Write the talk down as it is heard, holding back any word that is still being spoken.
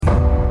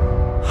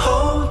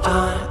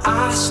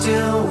I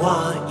still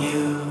want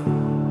you.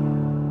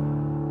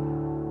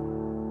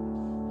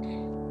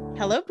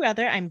 Hello,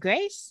 brother. I'm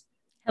Grace.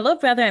 Hello,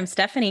 brother. I'm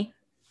Stephanie.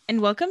 And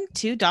welcome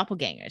to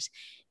Doppelgangers.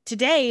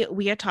 Today,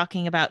 we are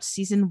talking about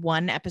season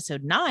 1,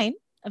 episode 9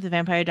 of The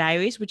Vampire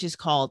Diaries, which is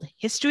called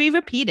History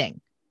Repeating.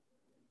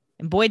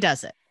 And boy,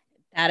 does it.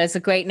 That is a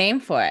great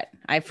name for it.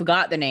 I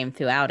forgot the name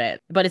throughout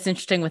it, but it's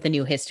interesting with a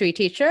new history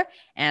teacher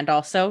and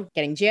also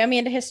getting Jeremy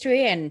into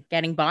history and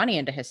getting Bonnie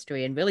into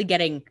history and really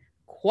getting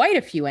quite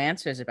a few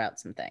answers about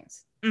some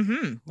things.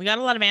 We got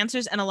a lot of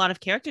answers and a lot of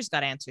characters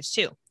got answers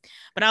too.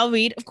 But I'll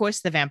read, of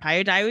course, the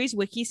Vampire Diaries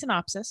wiki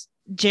synopsis.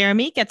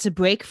 Jeremy gets a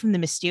break from the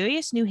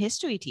mysterious new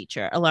history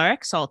teacher,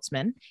 Alaric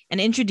Saltzman,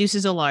 and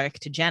introduces Alaric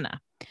to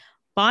Jenna.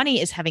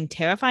 Bonnie is having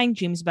terrifying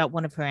dreams about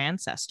one of her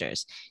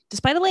ancestors.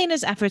 Despite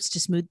Elena's efforts to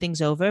smooth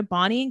things over,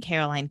 Bonnie and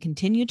Caroline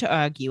continue to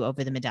argue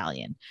over the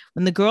medallion.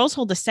 When the girls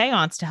hold a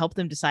seance to help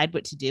them decide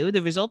what to do,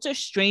 the results are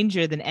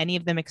stranger than any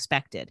of them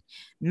expected.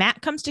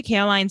 Matt comes to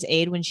Caroline's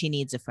aid when she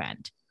needs a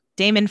friend.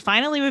 Damon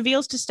finally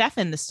reveals to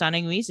Stefan the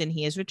stunning reason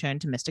he has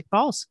returned to Mystic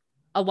Falls.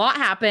 A lot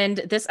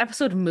happened. This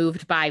episode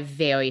moved by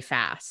very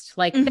fast.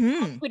 They're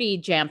all pretty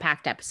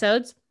jam-packed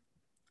episodes,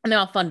 and they're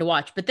all fun to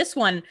watch. But this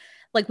one,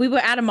 we were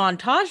at a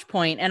montage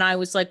point, and I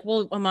was like,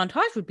 well, a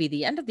montage would be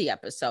the end of the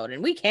episode,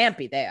 and we can't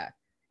be there.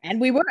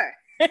 And we were.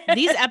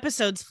 These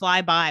episodes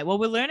fly by. Well,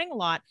 we're learning a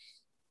lot.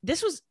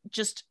 This was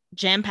just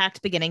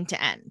jam-packed beginning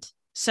to end.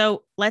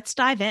 So let's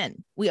dive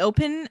in. We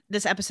open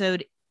this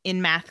episode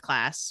in math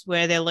class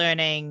where they're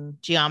learning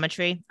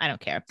geometry. I don't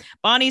care.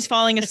 Bonnie's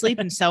falling asleep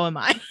and so am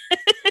I.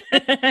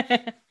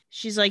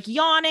 She's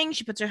yawning.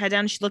 She puts her head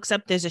down. She looks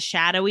up. There's a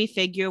shadowy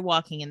figure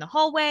walking in the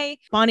hallway.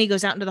 Bonnie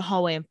goes out into the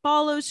hallway and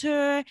follows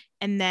her.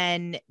 And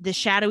then the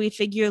shadowy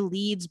figure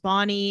leads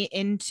Bonnie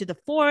into the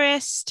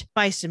forest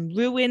by some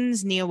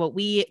ruins near what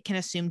we can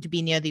assume to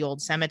be near the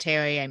old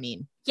cemetery. I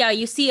mean, yeah,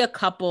 you see a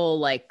couple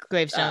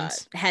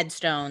gravestones,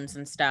 headstones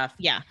and stuff.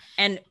 Yeah.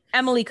 And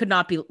Emily could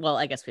not be, well,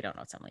 I guess we don't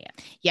know it's Emily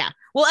yet. Yeah.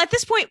 Well, at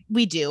this point,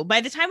 we do.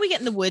 By the time we get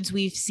in the woods,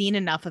 we've seen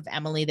enough of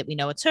Emily that we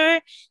know it's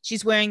her.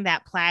 She's wearing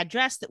that plaid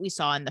dress that we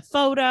saw in the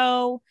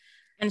photo.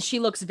 And she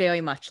looks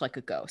very much like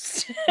a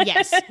ghost.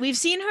 Yes. We've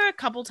seen her a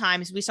couple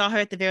times. We saw her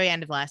at the very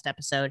end of last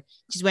episode.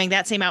 She's wearing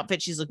that same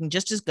outfit. She's looking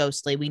just as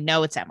ghostly. We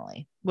know it's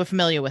Emily. We're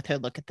familiar with her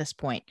look at this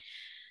point.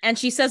 And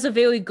she says a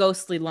very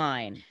ghostly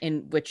line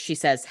in which she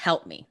says,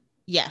 "Help me."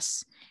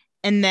 Yes.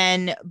 And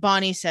then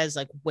Bonnie says,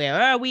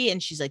 where are we?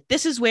 And she's like,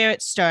 this is where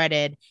it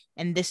started.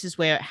 And this is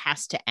where it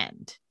has to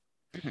end.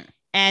 Mm-hmm.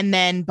 And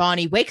then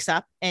Bonnie wakes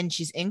up and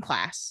she's in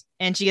class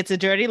and she gets a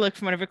dirty look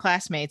from one of her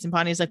classmates. And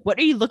Bonnie's like, what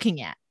are you looking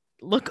at?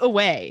 Look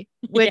away,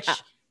 which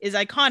is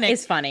iconic.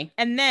 It's funny.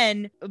 And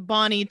then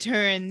Bonnie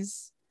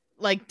turns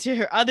to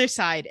her other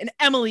side and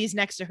Emily's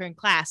next to her in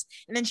class.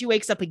 And then she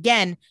wakes up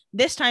again.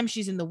 This time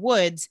she's in the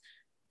woods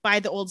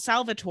by the old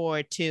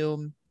Salvatore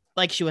tomb,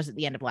 like she was at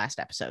the end of last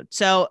episode.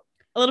 So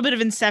a little bit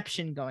of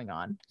Inception going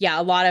on. Yeah,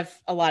 a lot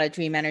of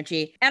dream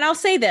energy. And I'll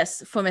say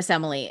this for Miss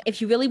Emily,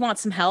 if you really want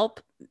some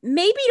help,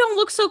 maybe don't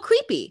look so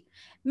creepy.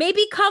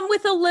 Maybe come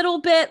with a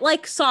little bit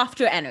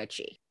softer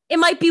energy. It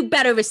might be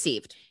better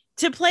received.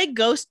 To play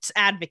Ghost's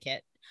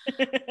advocate,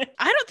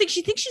 I don't think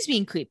she thinks she's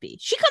being creepy.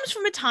 She comes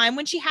from a time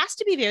when she has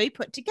to be very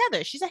put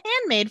together. She's a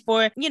handmaid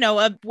for,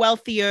 a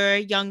wealthier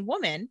young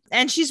woman,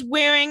 and she's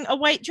wearing a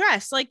white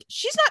dress.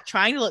 She's not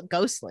trying to look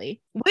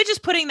ghostly. We're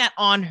just putting that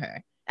on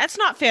her. That's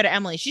not fair to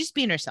Emily. She's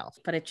being herself.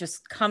 But it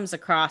just comes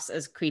across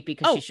as creepy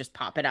because she's just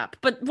popping up.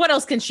 But what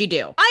else can she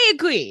do? I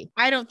agree.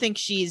 I don't think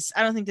there's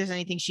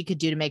anything she could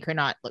do to make her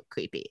not look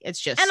creepy. It's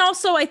just. And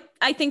also,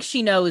 I think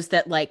she knows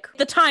that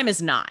the time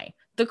is nigh.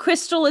 The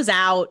crystal is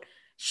out.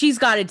 She's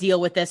got to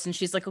deal with this. And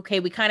she's like, okay,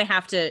 we kind of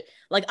have to,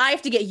 I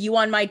have to get you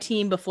on my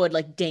team before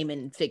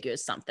Damon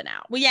figures something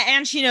out. Well, yeah.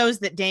 And she knows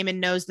that Damon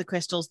knows the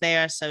crystal's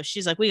there. So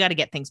she's like, we got to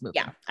get things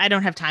moving. Yeah. I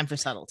don't have time for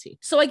subtlety.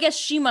 So I guess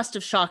she must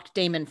have shocked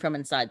Damon from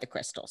inside the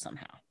crystal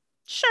somehow.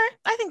 Sure.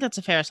 I think that's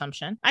a fair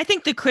assumption. I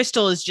think the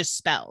crystal is just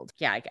spelled.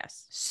 Yeah, I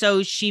guess.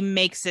 So she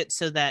makes it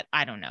so that,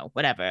 I don't know,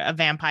 whatever, a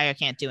vampire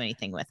can't do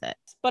anything with it.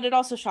 But it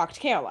also shocked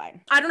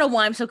Caroline. I don't know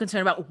why I'm so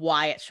concerned about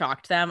why it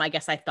shocked them. I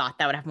guess I thought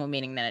that would have more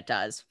meaning than it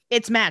does.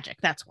 It's magic.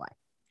 That's why.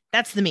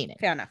 That's the meaning.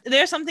 Fair enough.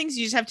 There are some things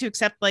you just have to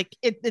accept,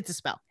 it's a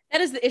spell.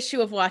 That is the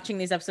issue of watching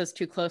these episodes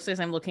too closely, is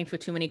I'm looking for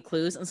too many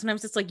clues. And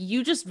sometimes it's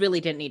you just really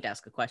didn't need to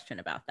ask a question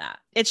about that.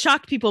 It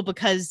shocked people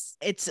because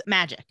it's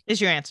magic is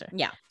your answer.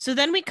 Yeah. So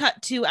then we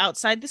cut to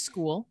outside the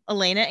school.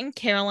 Elena and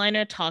Caroline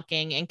are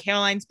talking and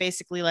Caroline's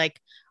basically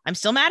I'm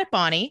still mad at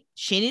Bonnie.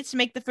 She needs to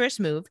make the first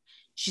move.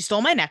 She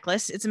stole my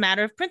necklace. It's a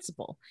matter of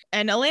principle.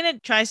 And Elena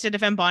tries to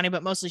defend Bonnie,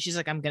 but mostly she's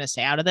like, I'm going to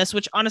stay out of this,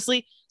 which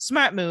honestly,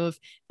 smart move,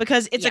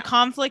 because it's a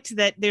conflict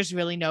that there's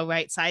really no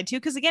right side to.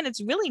 Because again,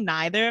 it's really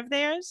neither of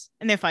theirs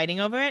and they're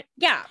fighting over it.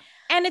 Yeah.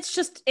 And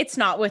it's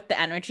not worth the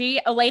energy.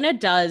 Elena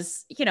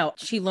does,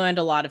 she learned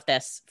a lot of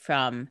this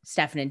from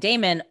Stefan and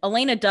Damon.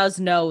 Elena does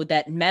know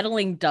that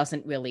meddling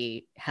doesn't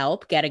really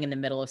help. Getting in the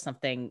middle of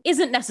something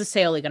isn't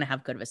necessarily going to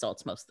have good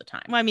results most of the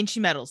time. Well, I mean, she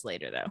meddles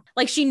later though.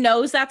 Like she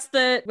knows that's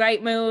the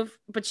right move,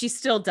 but she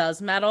still does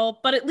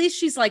meddle. But at least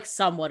she's like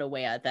somewhat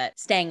aware that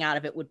staying out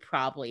of it would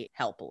probably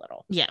help a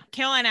little. Yeah.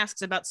 Caroline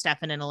asks about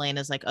Stefan and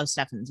Elena's like, oh,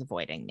 Stefan's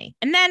avoiding me.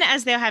 And then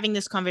as they're having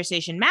this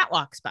conversation, Matt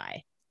walks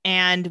by.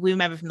 And we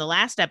remember from the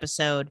last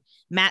episode,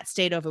 Matt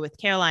stayed over with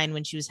Caroline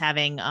when she was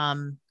having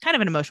kind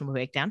of an emotional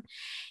breakdown.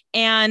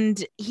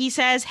 And he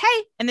says,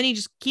 hey, and then he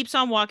just keeps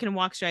on walking and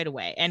walks right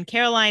away. And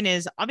Caroline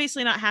is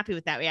obviously not happy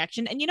with that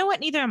reaction. And you know what?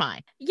 Neither am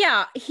I.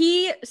 Yeah,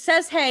 he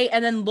says, hey,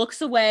 and then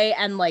looks away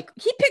and like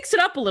he picks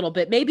it up a little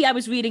bit. Maybe I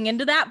was reading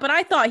into that, but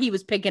I thought he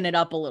was picking it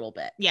up a little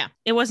bit. Yeah,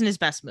 it wasn't his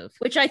best move.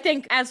 Which I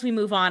think as we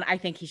move on, I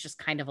think he's just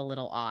kind of a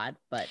little odd.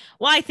 But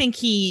well, I think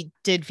he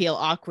did feel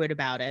awkward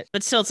about it.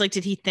 But still, it's like,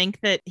 did he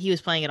think that he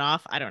was playing it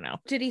off? I don't know.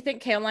 Did he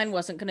think Caroline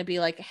wasn't going to be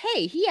like,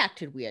 hey, he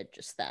acted weird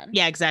just then?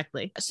 Yeah,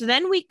 exactly. So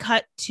then we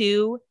cut to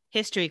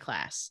history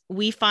class.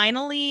 We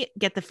finally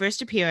get the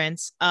first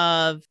appearance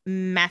of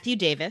Matthew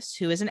Davis,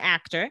 who is an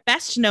actor,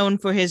 best known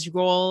for his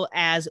role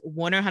as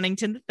Warner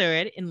Huntington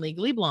III in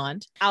Legally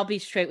Blonde. I'll be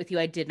straight with you.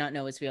 I did not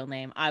know his real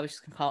name.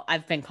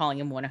 I've been calling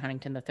him Warner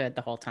Huntington III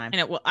the whole time.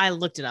 And I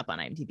looked it up on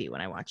IMDb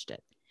when I watched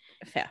it.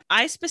 Fair.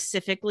 I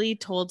specifically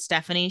told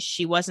Stephanie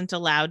she wasn't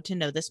allowed to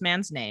know this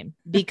man's name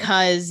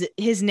because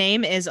his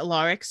name is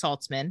Alaric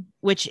Saltzman,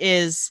 which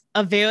is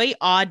a very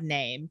odd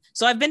name.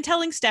 So I've been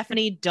telling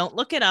Stephanie, don't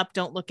look it up.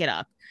 Don't look it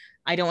up.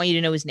 I don't want you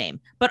to know his name.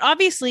 But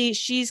obviously,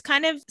 she's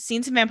kind of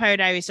seen some Vampire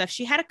Diaries stuff.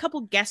 She had a couple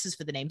guesses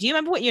for the name. Do you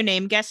remember what your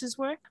name guesses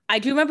were? I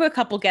do remember a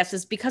couple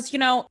guesses because,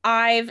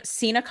 I've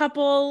seen a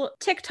couple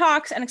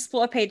TikToks and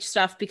Explore page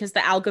stuff because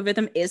the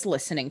algorithm is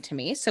listening to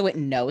me. So it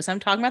knows I'm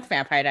talking about the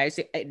Vampire Diaries.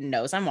 It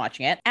knows I'm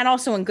watching it. And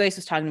also when Grace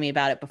was talking to me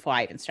about it before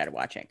I even started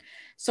watching.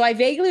 So I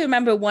vaguely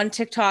remember one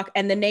TikTok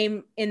and the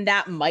name in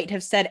that might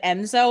have said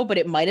Enzo, but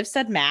it might have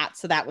said Matt.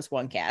 So that was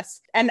one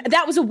guess. And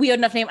that was a weird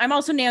enough name. I'm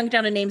also narrowing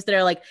down to names that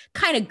are like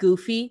kind of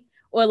goofy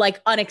or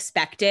like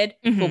unexpected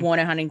for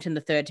Warner Huntington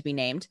III to be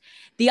named.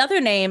 The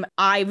other name,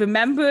 I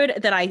remembered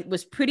that I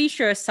was pretty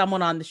sure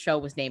someone on the show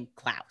was named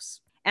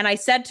Klaus. And I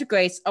said to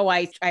Grace,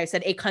 I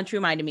said, a country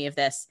reminded me of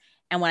this.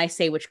 And when I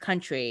say which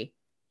country,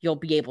 you'll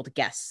be able to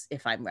guess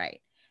if I'm right.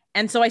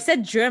 And so I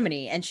said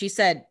Germany and she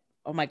said,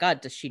 oh my God,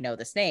 does she know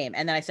this name?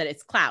 And then I said,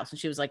 it's Klaus. And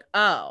she was like,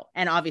 oh,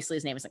 and obviously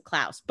his name isn't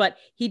Klaus, but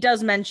he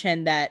does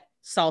mention that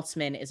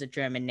Saltzman is a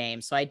German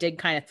name. So I did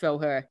kind of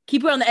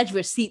keep her on the edge of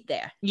her seat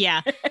there.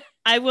 Yeah.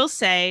 I will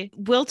say,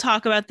 we'll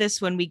talk about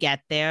this when we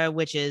get there,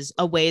 which is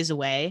a ways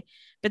away.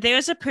 But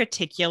there's a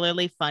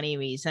particularly funny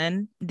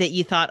reason that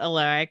you thought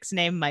Alaric's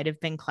name might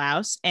have been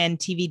Klaus, and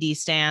TVD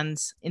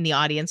stands in the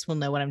audience will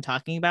know what I'm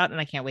talking about, and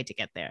I can't wait to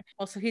get there.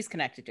 Also, he's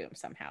connected to him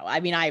somehow. I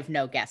mean, I have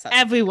no guess.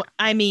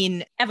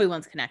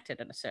 Everyone's connected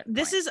in a certain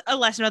This point. is a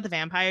lesson about the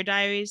Vampire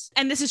Diaries,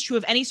 and this is true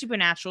of any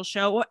supernatural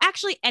show, or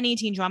actually any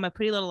teen drama.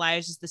 Pretty Little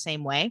Liars is the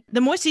same way.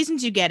 The more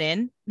seasons you get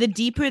in, the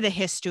deeper the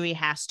history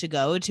has to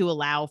go to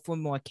allow for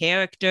more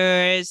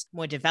characters,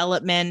 more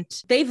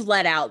development. They've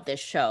let out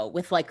this show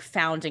with like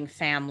founding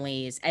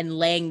families and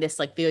laying this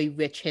like very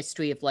rich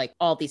history of like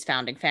all these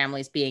founding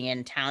families being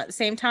in town at the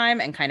same time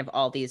and kind of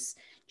all these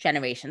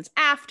generations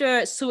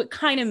after. So it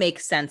kind of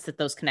makes sense that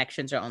those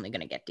connections are only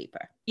going to get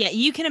deeper. Yeah,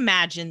 you can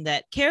imagine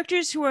that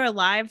characters who are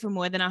alive for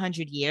more than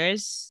 100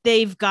 years,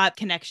 they've got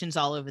connections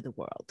all over the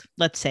world.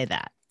 Let's say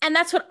that. And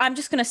that's what I'm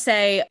just going to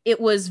say. It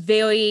was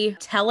very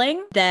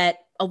telling that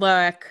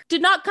Alaric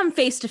did not come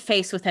face to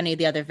face with any of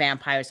the other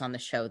vampires on the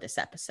show this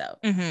episode.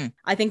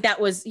 I think that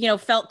was,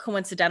 felt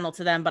coincidental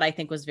to them, but I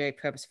think was very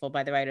purposeful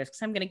by the writers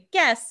because I'm going to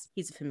guess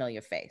he's a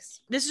familiar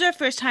face. This is our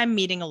first time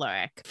meeting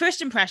Alaric.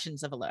 First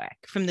impressions of Alaric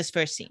from this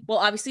first scene. Well,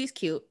 obviously he's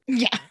cute.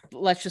 Yeah.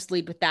 Let's just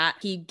lead with that.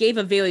 He gave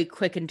a very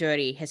quick and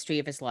dirty history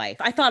of his life.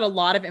 I thought a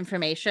lot of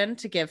information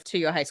to give to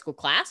your high school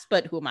class,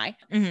 but who am I?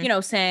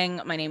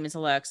 Saying my name is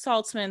Alaric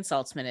Saltzman.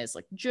 Saltzman is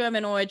like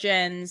German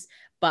origins,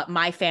 but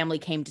my family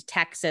came to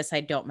Texas.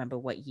 I don't remember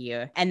what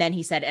year. And then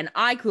he said, and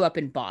I grew up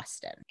in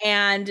Boston.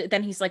 And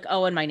then he's like,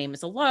 oh, and my name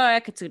is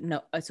Alaric.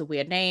 It's a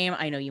weird name.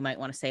 I know you might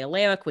want to say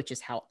Alaric, which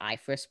is how I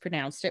first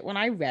pronounced it when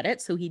I read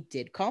it. So he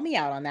did call me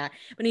out on that.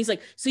 But he's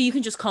like, so you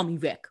can just call me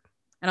Rick.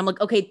 And I'm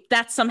like, okay,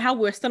 that's somehow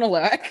worse than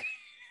Alaric.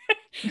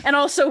 And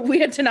also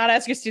weird to not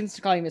ask your students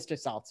to call you Mr.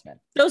 Saltzman.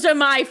 Those are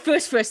my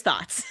first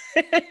thoughts.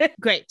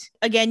 Great.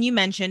 Again, you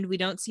mentioned we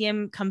don't see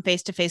him come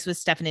face to face with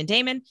Stefan and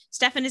Damon.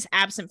 Stefan is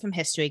absent from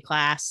history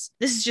class.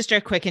 This is just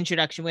our quick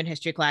introduction. We're in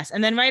history class.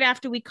 And then right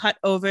after we cut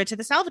over to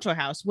the Salvatore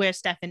house where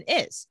Stefan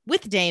is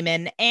with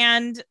Damon.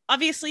 And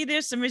obviously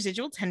there's some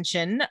residual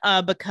tension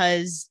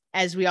because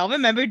as we all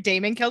remember,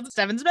 Damon killed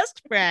Stefan's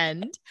best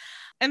friend.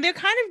 And they're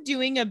kind of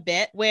doing a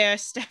bit where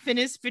Stefan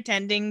is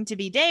pretending to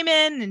be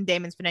Damon and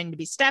Damon's pretending to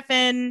be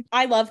Stefan.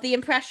 I love the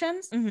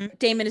impressions. Mm-hmm.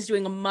 Damon is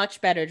doing a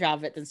much better job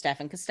of it than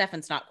Stefan, because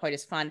Stefan's not quite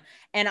as fun.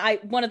 And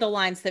one of the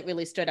lines that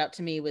really stood out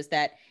to me was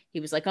that he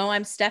was like, "Oh,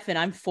 I'm Stefan,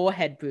 I'm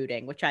forehead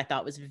brooding," which I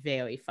thought was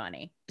very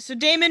funny. So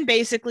Damon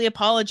basically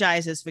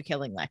apologizes for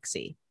killing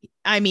Lexi.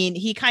 I mean,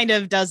 he kind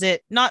of does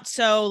it not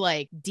so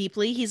like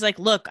deeply. He's like,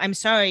 "Look, I'm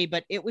sorry,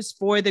 but it was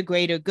for the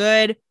greater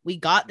good. We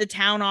got the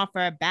town off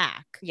our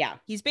back." Yeah.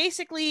 He's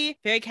basically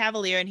very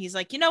cavalier, and he's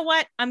like, "You know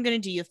what? I'm going to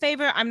do you a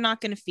favor. I'm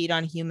not going to feed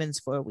on humans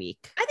for a week."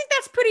 I think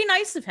that's pretty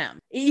nice of him.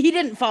 He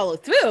didn't follow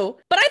through,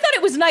 but I thought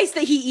it was nice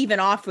that he even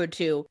offered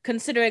to,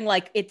 considering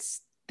like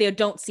there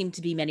don't seem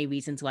to be many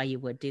reasons why you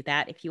would do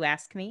that, if you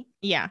ask me.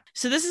 Yeah.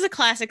 So this is a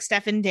classic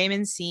Stefan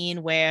Damon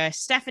scene where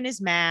Stefan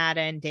is mad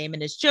and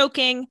Damon is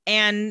joking.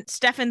 And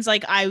Stefan's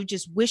like, "I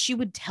just wish you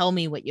would tell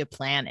me what your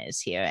plan is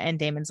here." And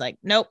Damon's like,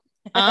 "Nope.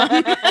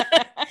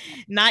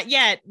 Not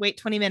yet. Wait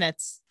 20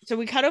 minutes. So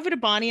we cut over to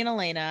Bonnie and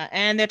Elena,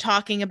 and they're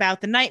talking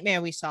about the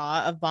nightmare we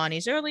saw of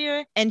Bonnie's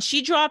earlier. And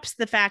she drops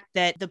the fact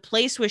that the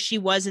place where she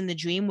was in the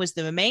dream was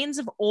the remains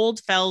of Old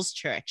Fell's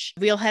church.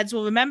 Real heads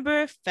will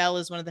remember Fell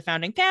is one of the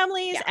founding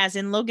families, as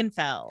in Logan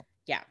Fell.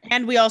 Yeah.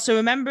 And we also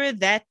remember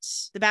that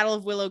the Battle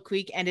of Willow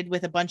Creek ended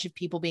with a bunch of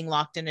people being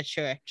locked in a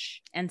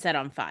church and set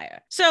on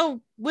fire.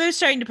 So we're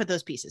starting to put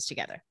those pieces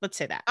together. Let's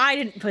say that. I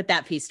didn't put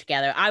that piece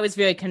together. I was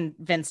very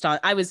convinced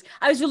I was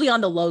really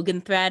on the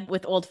Logan thread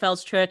with Old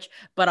Fell's church,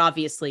 but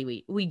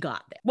obviously we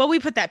got there. Well, we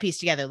put that piece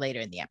together later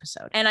in the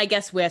episode. And I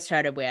guess where it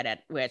started, where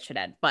it should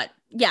end. But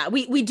yeah,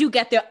 we do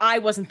get there. I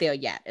wasn't there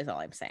yet, is all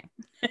I'm saying.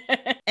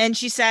 And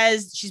she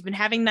says she's been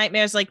having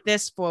nightmares like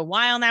this for a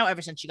while now,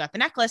 ever since she got the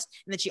necklace,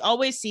 and that she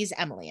always sees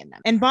Emily in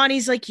them. And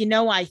Bonnie's like,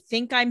 I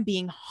think I'm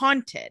being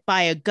haunted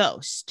by a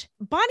ghost.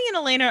 Bonnie and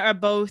Elena are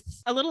both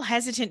a little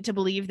hesitant to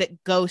believe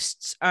that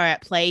ghosts are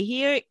at play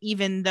here,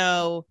 even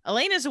though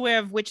Elena's aware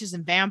of witches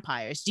and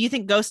vampires. Do you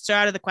think ghosts are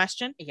out of the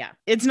question? Yeah.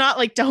 It's not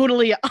like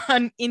totally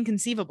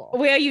inconceivable.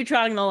 Where are you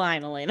drawing the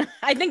line, Elena?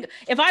 I think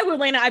if I were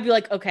Elena, I'd be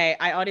like, okay,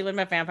 I already learned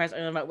about vampires, I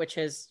learned about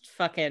witches,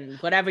 fucking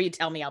whatever you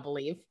tell me, I'll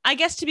believe. I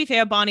guess to be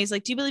fair, Bonnie's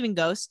like, "Do you believe in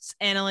ghosts?"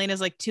 And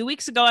Elena's like, 2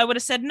 weeks ago, I would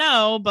have said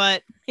no,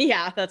 but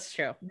yeah, that's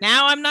true.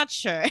 Now I'm not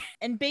sure.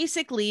 And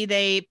basically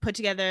they put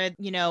together,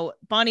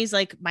 Bonnie's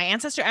like, "My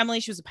ancestor Emily,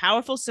 she was a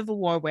powerful Civil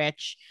War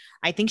witch.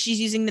 I think she's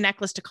using the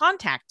necklace to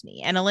contact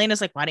me." And Elena's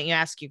like, "Why don't you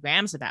ask your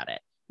Grams about it?"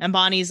 And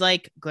Bonnie's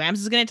like,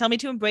 "Grams is going to tell me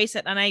to embrace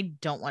it, and I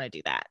don't want to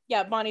do that."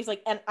 Yeah, Bonnie's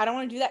like, "And I don't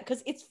want to do that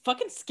because it's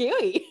fucking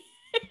scary."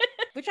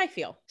 Which I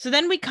feel. So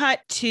then we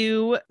cut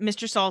to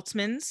Mr.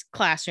 Saltzman's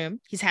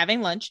classroom. He's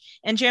having lunch,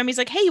 and Jeremy's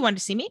like, "Hey, you wanted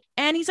to see me?"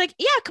 And he's like,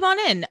 "Yeah, come on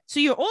in." So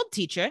your old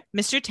teacher,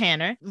 Mr.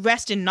 Tanner,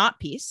 rest in not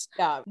peace.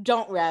 Yeah,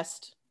 don't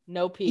rest.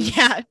 No peace.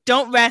 Yeah,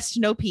 don't rest,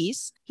 no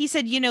peace. He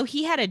said,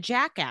 he had a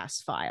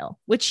jackass file,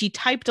 which he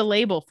typed a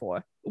label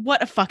for.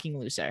 What a fucking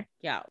loser.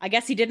 Yeah, I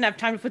guess he didn't have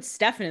time to put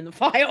Stefan in the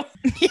file.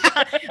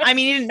 Yeah, I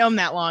mean, he didn't know him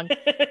that long.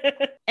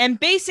 And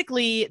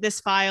basically, this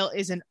file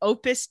is an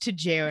opus to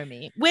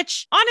Jeremy,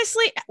 which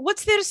honestly,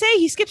 what's there to say?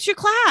 He skips your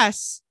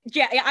class.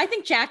 Yeah, I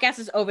think Jackass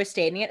is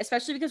overstating it,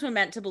 especially because we're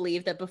meant to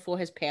believe that before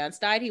his parents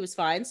died, he was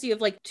fine. So you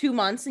have like 2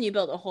 months and you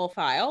built a whole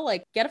file.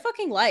 Like, get a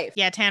fucking life.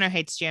 Yeah, Tanner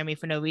hates Jeremy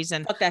for no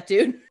reason. Fuck that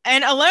dude.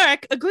 And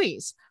Alaric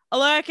agrees.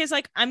 Alaric is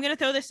like, "I'm going to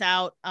throw this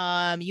out.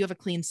 You have a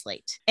clean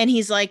slate." And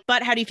he's like,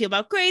 "But how do you feel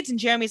about grades?" And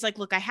Jeremy's like,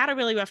 "Look, I had a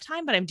really rough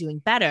time, but I'm doing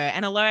better."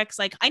 And Alaric's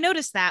like, "I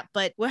noticed that,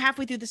 but we're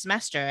halfway through the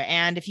semester.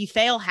 And if you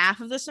fail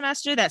half of the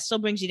semester, that still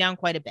brings you down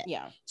quite a bit.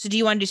 Yeah. So do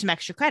you want to do some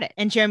extra credit?"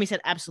 And Jeremy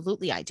said,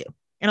 "Absolutely, I do."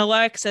 And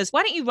Alaric says,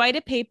 "Why don't you write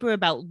a paper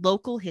about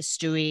local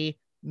history?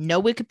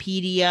 No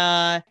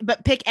Wikipedia,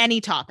 but pick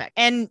any topic."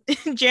 And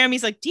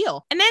Jeremy's like,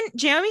 "Deal." And then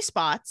Jeremy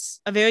spots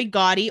a very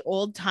gaudy,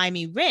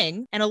 old-timey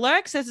ring, and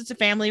Alaric says it's a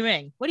family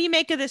ring. What do you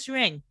make of this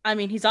ring? I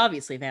mean, he's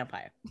obviously a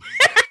vampire.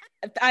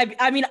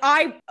 I mean,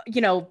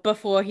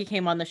 before he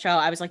came on the show,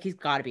 I was like, he's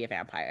got to be a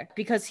vampire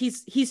because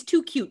he's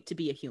too cute to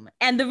be a human.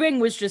 And the ring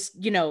was just,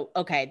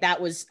 okay, that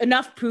was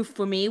enough proof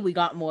for me. We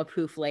got more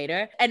proof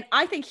later. And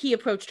I think he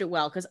approached it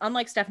well because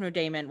unlike Stefan or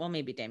Damon, well,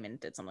 maybe Damon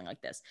did something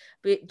like this,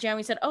 but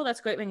Jeremy said, "Oh, that's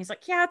a great ring." He's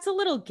like, "Yeah, it's a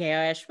little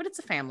garish, but it's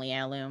a family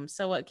heirloom.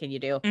 So what can you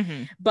do?"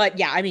 Mm-hmm. But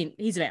yeah, I mean,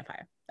 he's a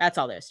vampire. That's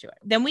all there is to it.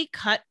 Then we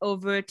cut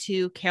over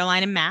to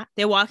Caroline and Matt.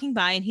 They're walking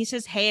by and he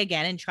says, "Hey,"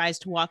 again, and tries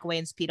to walk away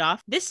and speed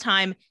off. This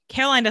time,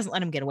 Caroline doesn't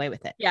let him get away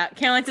with it. Yeah,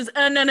 Caroline says,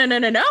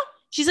 no.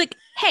 She's like,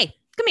 "Hey,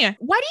 come here.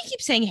 Why do you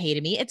keep saying hey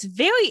to me?"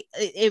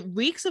 It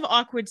reeks of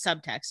awkward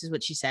subtext, is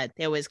what she said.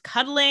 There was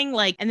cuddling,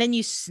 and then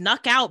you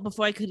snuck out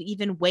before I could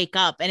even wake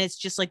up. And it's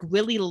just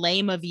really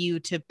lame of you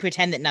to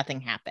pretend that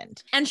nothing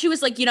happened. And she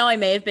was like, "I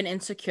may have been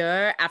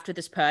insecure after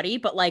this party,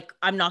 but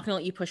I'm not going to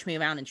let you push me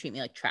around and treat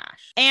me like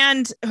trash."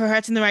 And her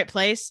heart's in the right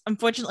place.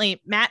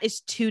 Unfortunately, Matt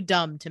is too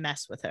dumb to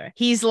mess with her.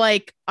 He's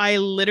like, "I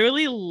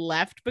literally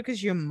left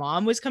because your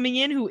mom was coming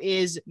in, who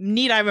is,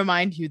 need I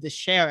remind you, the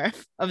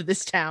sheriff of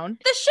this town."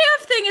 The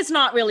sheriff thing is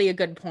not really a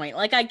good point.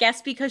 I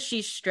guess because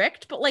she's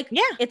strict, but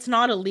yeah, it's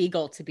not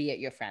illegal to be at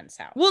your friend's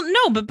house. Well,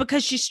 no, but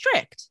because she's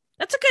strict.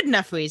 That's a good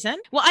enough reason.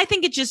 Well, I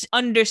think it just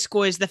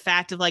underscores the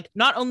fact of like,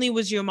 not only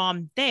was your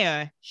mom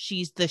there,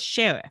 she's the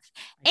sheriff.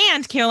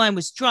 And Caroline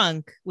was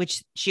drunk,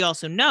 which she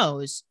also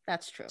knows.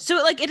 That's true. So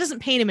like, it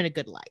doesn't paint him in a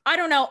good light. I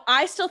don't know.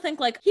 I still think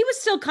like he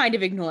was still kind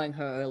of ignoring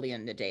her early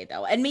in the day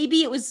though. And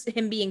maybe it was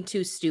him being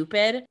too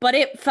stupid, but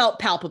it felt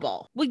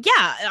palpable. Well,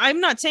 yeah, I'm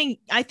not saying,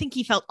 I think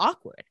he felt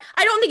awkward.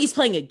 I don't think he's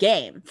playing a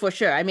game for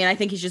sure. I mean, I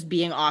think he's just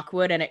being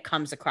awkward and it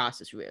comes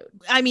across as rude.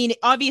 I mean,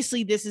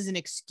 obviously this is an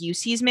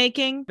excuse he's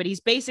making, but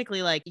he's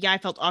basically like, yeah, I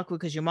felt awkward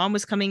because your mom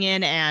was coming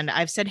in and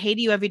I've said hey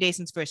to you every day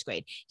since first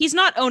grade. He's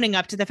not owning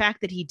up to the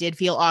fact that he did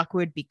feel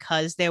awkward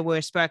because there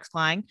were sparks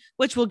flying,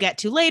 which we'll get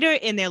to later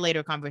in their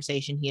later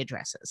conversation he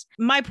addresses.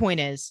 My point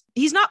is,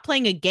 he's not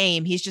playing a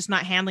game. He's just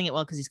not handling it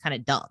well because he's kind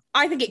of dumb.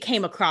 I think it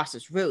came across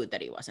as rude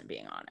that he wasn't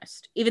being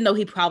honest, even though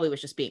he probably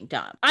was just being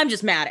dumb. I'm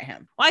just mad at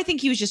him. Well, I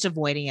think he was just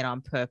avoiding it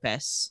on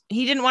purpose.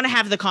 He didn't want to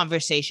have the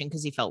conversation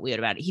because he felt weird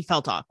about it. He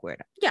felt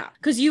awkward. Yeah,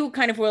 because you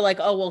kind of were like,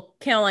 oh, well,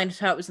 Caroline's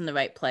heart was in the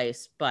right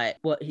place, but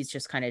he's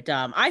just kind of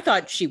dumb. I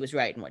thought she was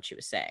right in what she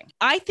was saying.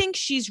 I think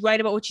she's right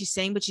about what she's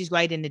saying, but she's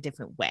right in a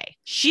different way.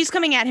 She's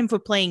coming at him for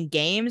playing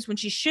games when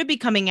she should be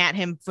coming at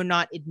him for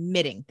not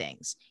admitting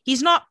things.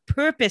 He's not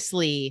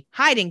purposely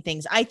hiding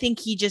things. I think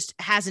he just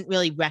hasn't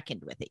really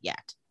reckoned with it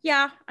yet.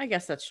 Yeah, I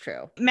guess that's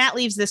true. Matt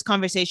leaves this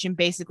conversation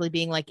basically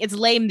being like, it's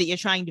lame that you're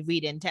trying to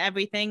read into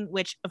everything,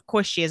 which of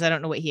course she is. I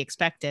don't know what he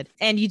expected.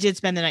 And you did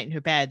spend the night in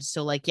her bed.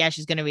 So like, yeah,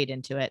 she's going to read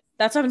into it.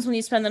 That's what happens when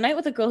you spend the night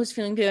with a girl who's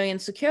feeling very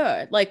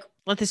insecure. Like,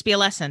 let this be a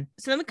lesson.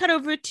 So then we cut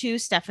over to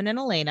Stefan and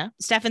Elena.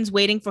 Stefan's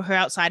waiting for her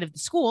outside of the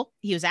school.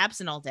 He was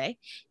absent all day.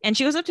 And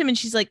she goes up to him and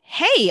she's like,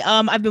 hey,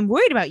 I've been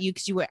worried about you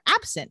because you were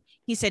absent.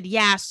 He said,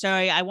 yeah,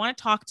 sorry. I want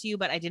to talk to you,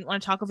 but I didn't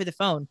want to talk over the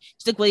phone.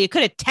 She's like, well, you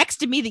could have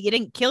texted me that you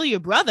didn't kill your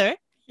brother.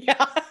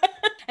 Yeah.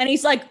 And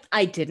he's like,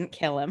 I didn't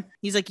kill him.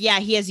 He's like, yeah,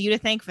 he has you to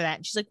thank for that.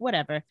 And she's like,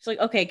 whatever. She's like,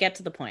 okay, get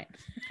to the point.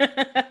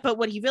 But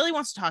what he really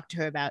wants to talk to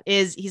her about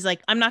is he's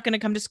like, I'm not going to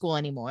come to school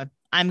anymore.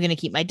 I'm going to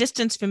keep my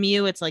distance from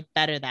you. It's like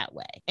better that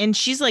way. And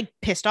she's like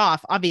pissed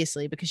off,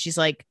 obviously, because she's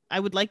like, I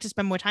would like to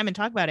spend more time and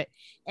talk about it.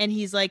 And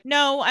he's like,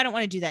 no, I don't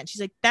want to do that. And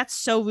she's like, that's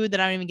so rude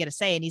that I don't even get a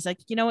say. And he's like,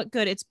 you know what?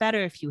 Good. It's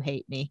better if you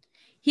hate me.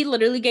 He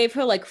literally gave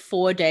her like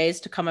 4 days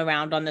to come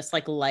around on this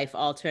like life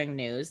altering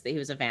news that he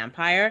was a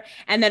vampire.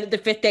 And then the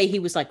 5th day, he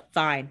was like,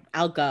 fine,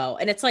 I'll go.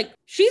 And it's like,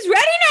 she's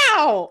ready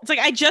now. It's like,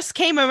 I just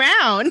came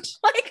around.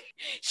 Like,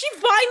 she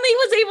finally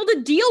was able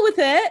to deal with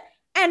it.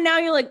 And now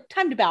you're like,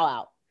 time to bow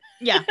out.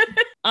 Yeah.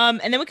 And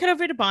then we cut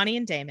over to Bonnie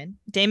and Damon.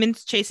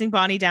 Damon's chasing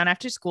Bonnie down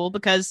after school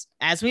because,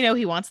 as we know,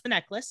 he wants the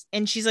necklace.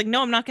 And she's like,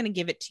 no, I'm not going to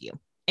give it to you.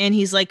 And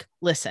he's like,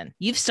 listen,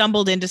 you've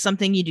stumbled into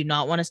something you do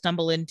not want to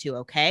stumble into,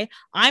 okay?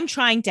 I'm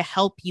trying to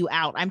help you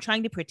out. I'm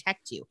trying to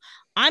protect you.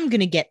 I'm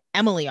going to get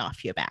Emily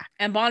off your back.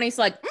 And Bonnie's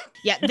like,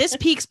 yeah, this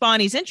piques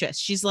Bonnie's interest.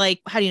 She's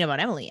like, how do you know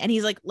about Emily? And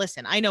he's like,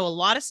 listen, I know a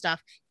lot of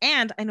stuff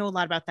and I know a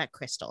lot about that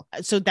crystal.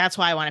 So that's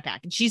why I want it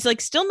back. And she's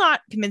like, still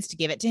not convinced to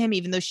give it to him,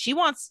 even though she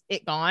wants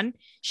it gone.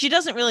 She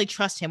doesn't really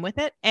trust him with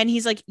it. And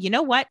he's like, you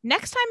know what?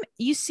 Next time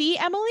you see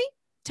Emily,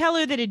 tell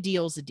her that a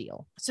deal's a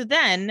deal. So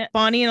then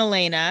Bonnie and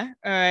Elena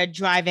are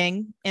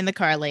driving in the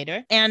car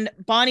later. And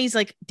Bonnie's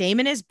like,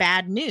 Damon is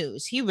bad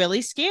news. He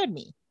really scared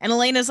me. And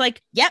Elena's like,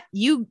 yep,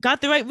 you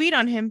got the right read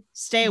on him.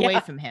 Stay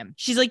away from him.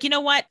 She's like, you know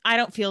what? I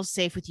don't feel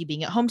safe with you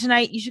being at home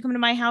tonight. You should come to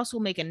my house.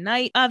 We'll make a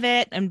night of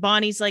it. And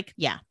Bonnie's like,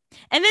 yeah.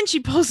 And then she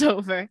pulls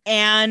over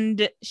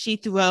and she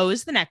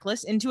throws the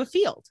necklace into a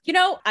field. You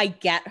know, I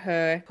get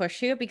her push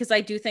here because I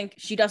do think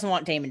she doesn't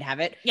want Damon to have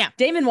it. Yeah.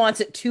 Damon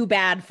wants it too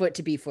bad for it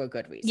to be for a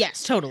good reason.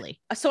 Yes,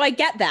 totally. So I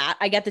get that.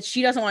 I get that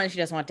she doesn't want it. She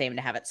doesn't want Damon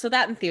to have it. So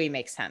that in theory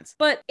makes sense.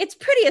 But it's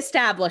pretty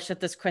established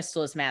that this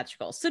crystal is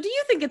magical. So do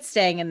you think it's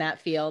staying in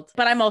that field?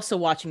 But I'm also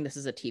watching this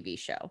as a TV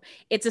show.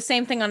 It's the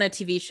same thing on a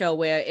TV show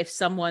where if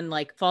someone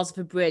like falls off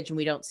a bridge and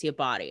we don't see a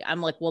body, I'm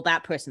like, well,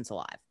 that person's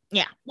alive.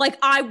 Yeah. Like,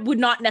 I would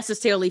not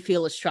necessarily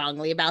feel as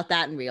strongly about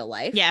that in real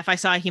life. Yeah, if I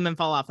saw a human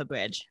fall off a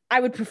bridge. I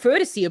would prefer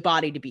to see a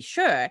body to be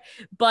sure,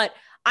 but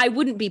I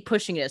wouldn't be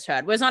pushing it as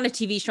hard. Whereas on a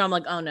TV show, I'm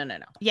like, oh, no.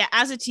 Yeah,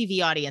 as a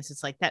TV audience,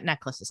 it's like, that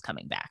necklace is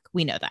coming back.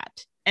 We know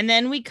that. And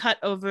then we cut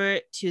over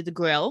to the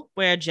grill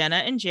where Jenna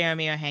and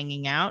Jeremy are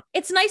hanging out.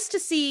 It's nice to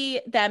see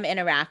them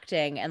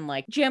interacting and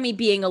like Jeremy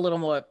being a little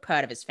more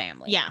part of his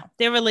family. Yeah, now.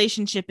 Their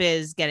relationship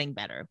is getting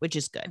better, which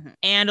is good. Mm-hmm.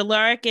 And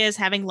Alaric is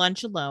having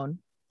lunch alone.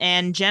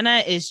 And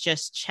Jenna is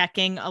just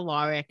checking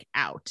Alaric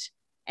out.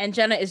 And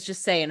Jenna is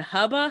just saying,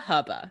 hubba,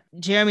 hubba.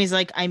 Jeremy's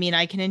like, I mean,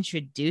 I can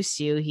introduce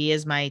you. He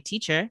is my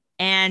teacher.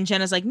 And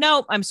Jenna's like,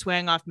 nope, I'm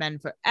swearing off men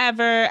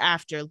forever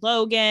after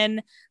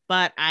Logan,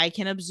 but I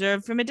can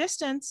observe from a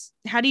distance.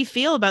 How do you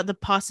feel about the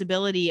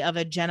possibility of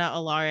a Jenna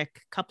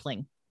Alaric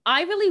coupling?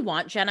 I really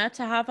want Jenna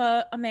to have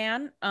a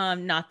man.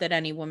 Not that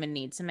any woman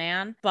needs a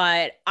man,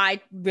 but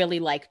I really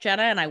like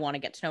Jenna and I want to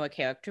get to know her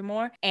character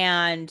more.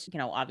 And,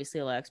 obviously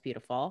Alaric's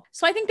beautiful.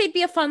 So I think they'd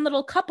be a fun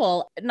little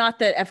couple. Not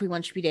that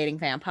everyone should be dating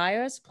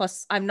vampires.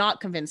 Plus, I'm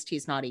not convinced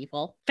he's not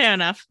evil. Fair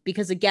enough.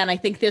 Because again, I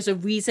think there's a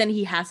reason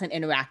he hasn't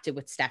interacted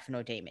with Stefan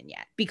or Damon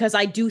yet. Because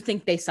I do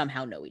think they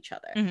somehow know each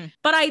other. Mm-hmm.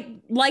 But I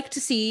like to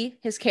see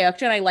his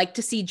character and I like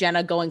to see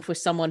Jenna going for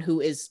someone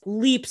who is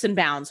leaps and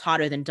bounds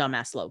hotter than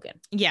dumbass Logan.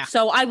 Yeah.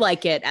 So I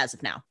like it as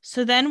of now.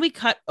 So then we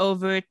cut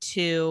over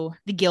to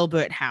the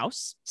Gilbert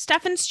house.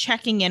 Stefan's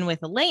checking in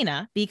with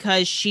Elena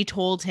because she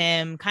told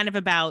him kind of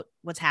about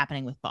what's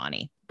happening with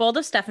Bonnie. Bold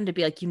of Stefan to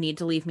be like, you need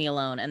to leave me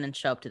alone, and then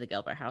show up to the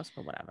Gilbert house,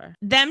 but whatever.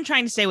 Them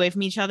trying to stay away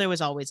from each other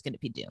was always going to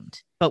be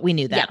doomed. But we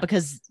knew that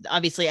because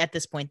obviously at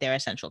this point they're a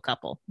central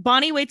couple.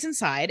 Bonnie waits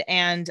inside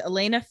and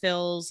Elena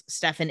fills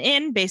Stefan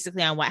in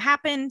basically on what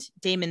happened.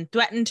 Damon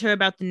threatened her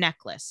about the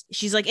necklace.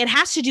 She's like, it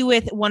has to do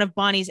with one of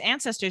Bonnie's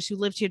ancestors who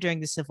lived here during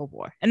the Civil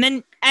War. And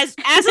then as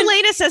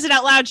Elena says it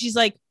out loud, she's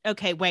like,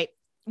 okay, wait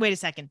a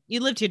second.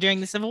 You lived here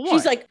during the Civil War.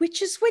 She's like,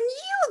 which is when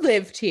you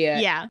lived here.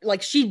 Yeah.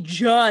 Like she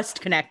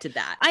just connected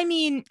that. I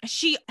mean,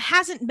 she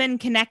hasn't been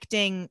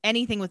connecting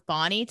anything with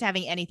Bonnie to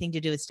having anything to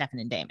do with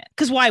Stefan and Damon.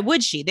 Because why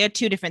would she? They're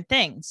two different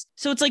things.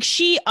 So it's like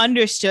she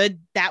understood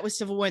that was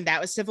Civil War and that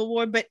was Civil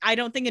War. But I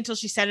don't think until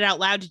she said it out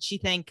loud did she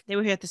think they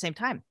were here at the same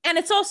time. And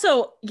it's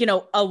also,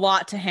 a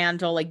lot to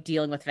handle, like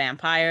dealing with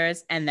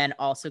vampires and then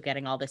also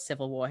getting all this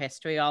Civil War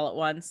history all at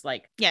once.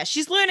 Like, yeah,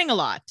 she's learning a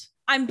lot.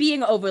 I'm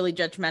being overly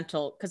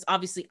judgmental because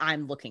obviously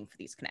I'm looking for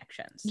these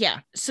connections. Yeah.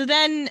 So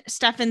then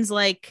Stefan's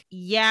like,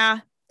 yeah,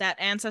 that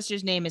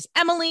ancestor's name is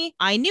Emily.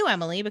 I knew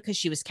Emily because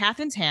she was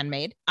Catherine's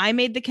handmaid. I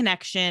made the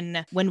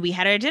connection when we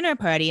had our dinner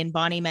party and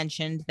Bonnie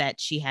mentioned that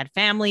she had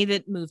family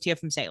that moved here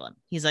from Salem.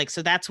 He's like,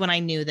 so that's when I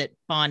knew that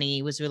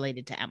Bonnie was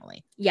related to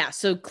Emily. Yeah.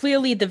 So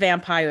clearly the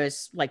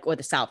vampires, or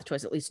the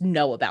Salvatores at least,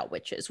 know about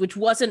witches, which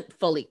wasn't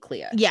fully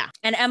clear. Yeah.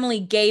 And Emily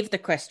gave the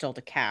crystal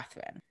to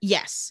Catherine.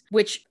 Yes.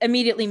 Which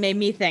immediately made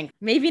me think,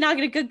 maybe not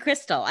get a good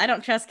crystal. I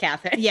don't trust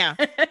Catherine. Yeah.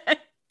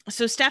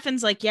 So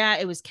Stefan's like, yeah,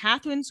 it was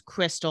Catherine's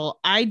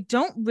crystal. I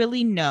don't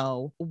really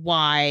know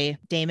why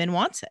Damon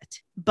wants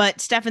it.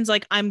 But Stefan's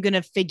like, I'm going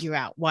to figure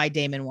out why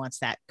Damon wants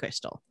that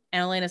crystal.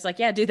 And Elena's like,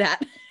 yeah, do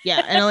that.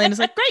 Yeah. And Elena's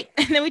like, great.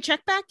 And then we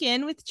check back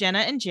in with Jenna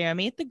and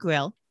Jeremy at the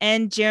grill.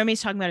 And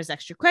Jeremy's talking about his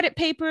extra credit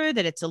paper,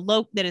 that it's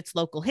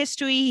local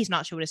history. He's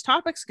not sure what his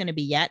topic's going to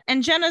be yet.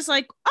 And Jenna's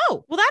like,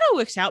 oh, well, that all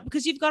works out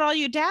because you've got all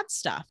your dad's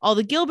stuff, all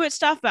the Gilbert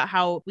stuff about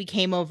how we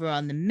came over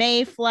on the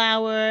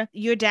Mayflower.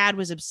 Your dad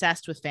was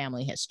obsessed with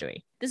family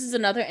history. This is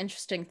another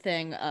interesting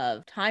thing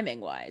of timing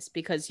wise,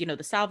 because,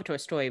 the Salvatore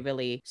story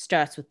really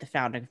starts with the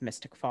founding of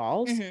Mystic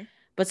Falls. Mm-hmm.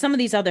 But some of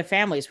these other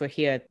families were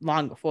here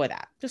long before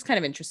that. Just kind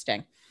of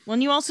interesting. Well,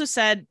 and you also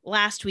said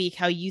last week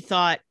how you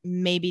thought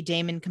maybe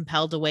Damon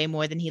compelled away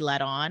more than he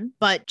let on.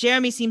 But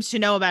Jeremy seems to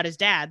know about his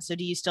dad. So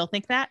do you still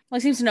think that? Well,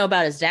 he seems to know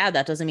about his dad.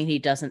 That doesn't mean he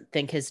doesn't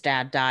think his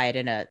dad died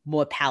in a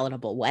more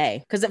palatable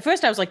way. Because at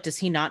first I was like, does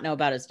he not know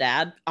about his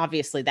dad?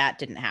 Obviously that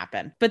didn't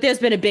happen. But there's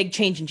been a big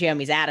change in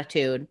Jeremy's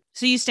attitude.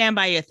 So you stand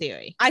by your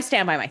theory? I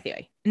stand by my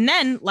theory. And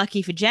then,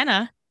 lucky for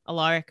Jenna,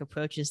 Alaric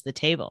approaches the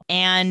table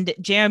and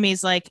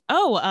Jeremy's like,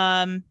 oh,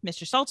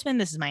 Mr. Saltzman,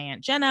 this is my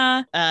Aunt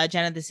Jenna.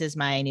 Jenna, this is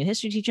my new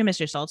history teacher,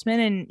 Mr. Saltzman.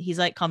 And he's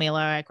like, call me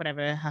Alaric,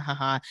 whatever. Ha ha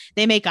ha.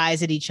 They make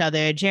eyes at each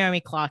other. Jeremy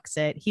clocks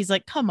it. He's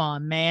like, come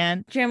on,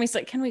 man. Jeremy's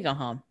like, can we go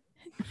home?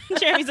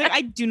 Jeremy's like,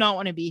 I do not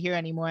want to be here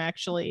anymore,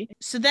 actually.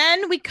 So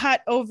then we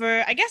cut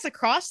over, I guess,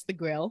 across the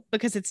grill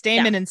because it's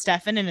Damon and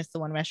Stefan and it's the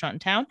one restaurant in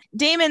town.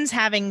 Damon's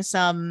having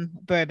some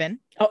bourbon.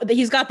 Oh,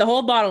 he's got the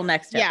whole bottle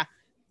next to him. Yeah.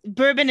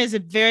 Bourbon is a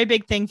very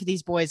big thing for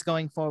these boys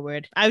going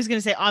forward. I was going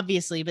to say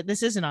obviously, but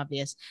this isn't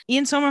obvious.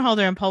 Ian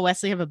Somerhalder and Paul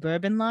Wesley have a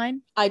bourbon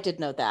line. I did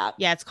know that.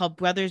 Yeah, it's called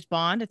Brothers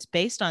Bond. It's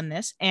based on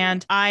this.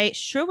 And I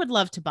sure would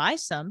love to buy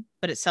some,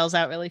 but it sells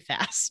out really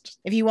fast.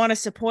 If you want to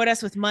support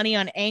us with money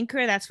on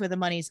Anchor, that's where the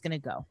money's going to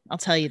go. I'll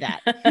tell you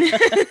that.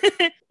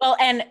 Well,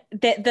 and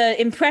the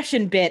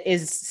impression bit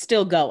is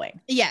still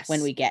going. Yes.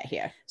 When we get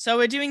here. So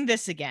we're doing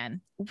this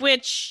again,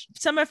 which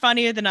some are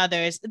funnier than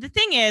others. The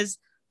thing is,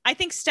 I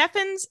think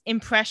Stefan's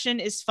impression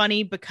is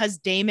funny because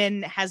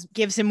Damon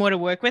gives him more to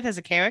work with as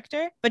a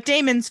character, but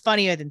Damon's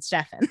funnier than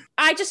Stefan.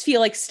 I just feel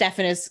like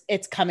Stefan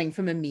it's coming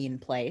from a mean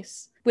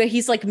place where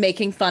he's like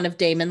making fun of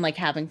Damon, like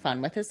having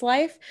fun with his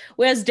life.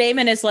 Whereas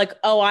Damon is like,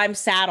 oh, I'm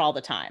sad all the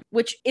time,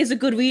 which is a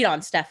good read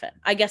on Stefan.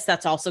 I guess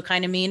that's also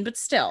kind of mean, but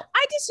still.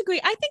 I disagree.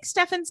 I think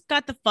Stefan's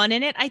got the fun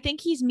in it. I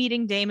think he's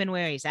meeting Damon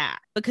where he's at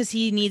because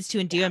he needs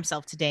to endear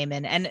himself to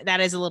Damon. And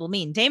that is a little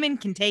mean. Damon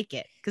can take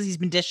it because he's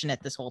been dishing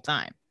it this whole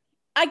time.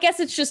 I guess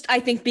it's just, I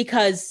think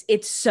because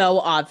it's so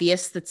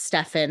obvious that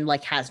Stefan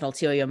like has an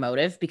ulterior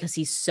motive because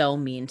he's so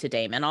mean to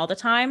Damon all the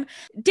time.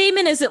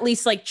 Damon is at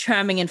least like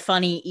charming and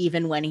funny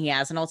even when he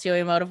has an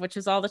ulterior motive, which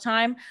is all the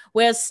time.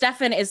 Whereas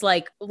Stefan is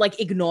like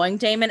ignoring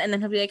Damon and then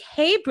he'll be like,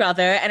 hey,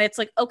 brother. And it's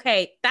like,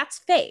 okay, that's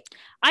fake.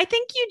 I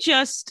think you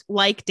just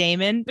like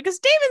Damon because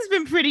Damon's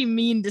been pretty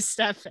mean to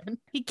Stefan.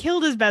 He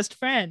killed his best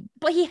friend.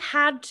 But he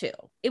had to.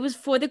 It was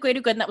for the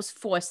greater good, and that was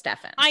for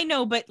Stefan. I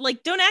know, but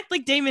like, don't act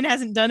like Damon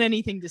hasn't done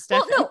anything to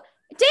Stefan. Well, no,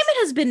 Damon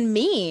has been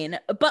mean,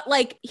 but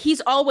like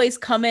he's always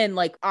come in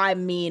like,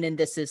 I'm mean and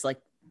this is like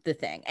the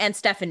thing. And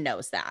Stefan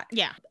knows that.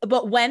 Yeah.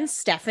 But when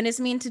Stefan is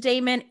mean to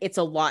Damon, it's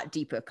a lot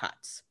deeper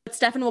cuts. But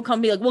Stefan will come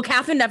and be like, well,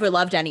 Catherine never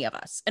loved any of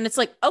us. And it's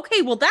like,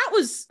 okay, well, that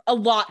was a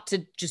lot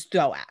to just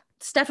throw at.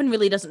 Stefan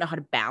really doesn't know how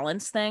to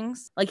balance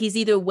things. Like he's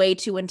either way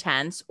too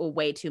intense or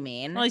way too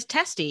mean. Well, he's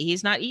testy.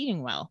 He's not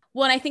eating well.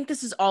 Well, and I think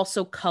this is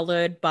also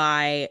colored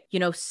by, you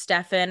know,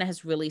 Stefan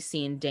has really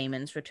seen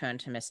Damon's return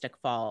to Mystic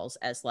Falls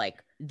as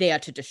like there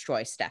to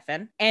destroy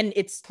Stefan. And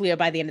it's clear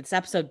by the end of this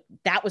episode,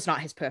 that was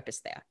not his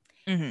purpose there.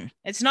 Mm-hmm.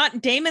 It's not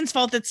Damon's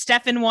fault that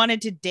Stefan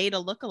wanted to date a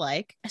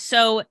lookalike.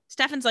 So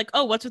Stefan's like,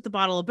 oh, what's with the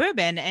bottle of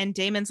bourbon? And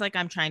Damon's like,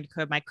 I'm trying to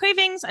curb my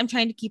cravings. I'm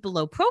trying to keep a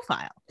low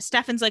profile.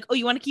 Stefan's like, oh,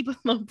 you want to keep a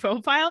low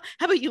profile?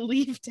 How about you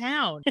leave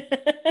town?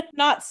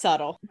 Not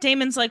subtle.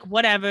 Damon's like,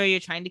 whatever. You're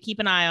trying to keep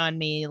an eye on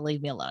me.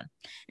 Leave me alone.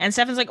 And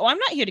Stefan's like, oh, I'm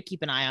not here to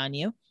keep an eye on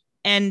you.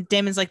 And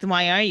Damon's like, then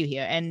why are you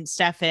here? And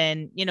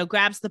Stefan, you know,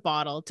 grabs the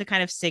bottle to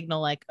kind of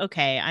signal like,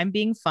 okay, I'm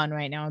being fun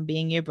right now. I'm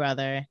being your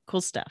brother.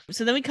 Cool stuff.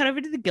 So then we cut over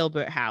to the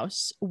Gilbert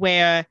house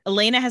where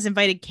Elena has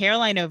invited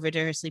Caroline over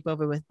to her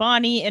sleepover with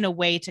Bonnie in a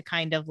way to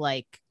kind of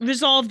like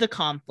resolve the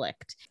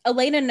conflict.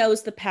 Elena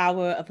knows the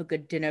power of a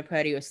good dinner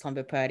party or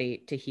slumber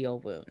party to heal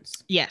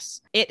wounds.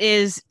 Yes. It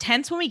is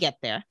tense when we get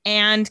there.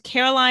 And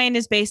Caroline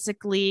is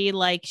basically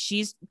like,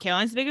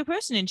 Caroline's the bigger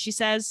person. And she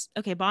says,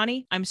 okay,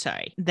 Bonnie, I'm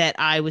sorry that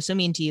I was so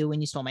mean to you when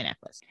you stole my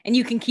necklace. And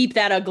you can keep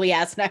that ugly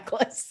ass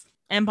necklace.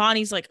 And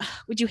Bonnie's like,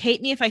 would you hate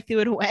me if I threw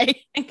it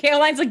away? And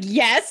Caroline's like,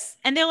 yes.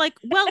 And they're like,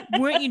 well,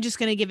 weren't you just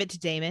going to give it to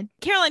Damon?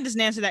 Caroline doesn't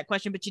answer that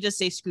question, but she does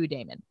say screw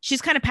Damon.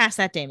 She's kind of past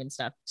that Damon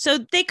stuff. So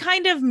they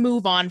kind of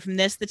move on from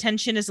this. The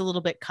tension is a little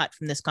bit cut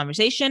from this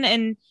conversation.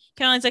 And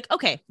Caroline's like,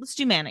 okay, let's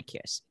do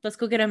manicures. Let's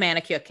go get our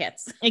manicure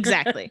kits.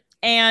 Exactly.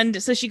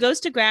 And so she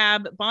goes to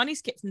grab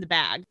Bonnie's kit from the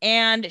bag.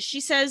 And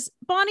she says,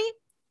 Bonnie,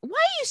 why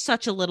are you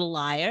such a little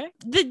liar?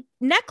 The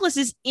necklace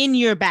is in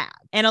your bag.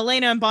 And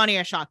Elena and Bonnie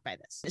are shocked by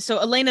this. So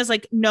Elena's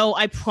like, no,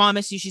 I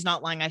promise you she's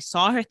not lying. I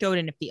saw her throw it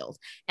in a field.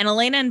 And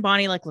Elena and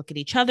Bonnie like look at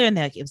each other and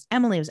they're like, it was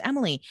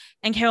Emily.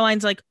 And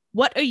Caroline's like,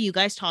 what are you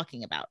guys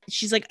talking about?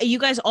 She's like, you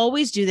guys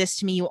always do this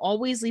to me. You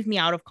always leave me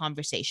out of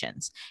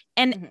conversations.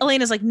 And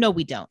Elena's like, no,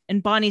 we don't.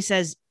 And Bonnie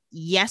says,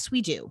 yes,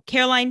 we do.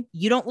 Caroline,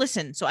 you don't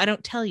listen, so I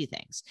don't tell you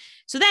things.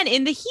 So then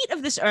in the heat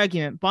of this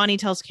argument, Bonnie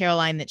tells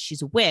Caroline that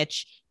she's a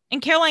witch.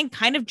 And Caroline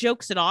kind of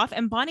jokes it off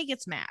and Bonnie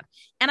gets mad.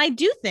 And I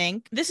do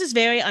think this is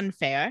very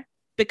unfair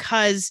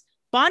because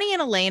Bonnie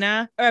and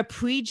Elena are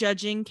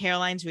prejudging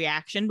Caroline's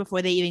reaction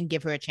before they even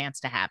give her a chance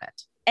to have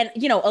it. And,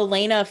 you know,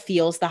 Elena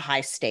feels the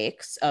high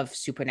stakes of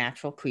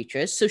supernatural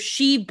creatures. So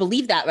she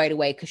believed that right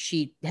away because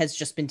she has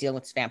just been dealing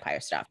with vampire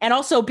stuff. And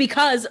also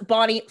because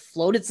Bonnie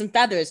floated some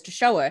feathers to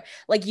show her,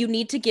 like, you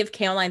need to give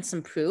Caroline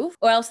some proof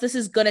or else this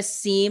is going to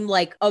seem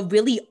like a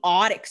really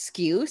odd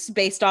excuse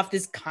based off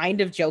this kind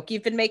of joke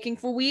you've been making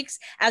for weeks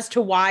as to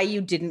why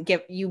you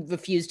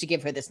refused to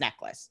give her this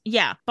necklace.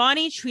 Yeah.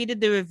 Bonnie treated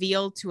the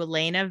reveal to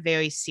Elena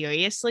very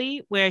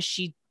seriously, where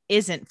she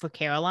isn't for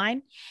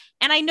Caroline.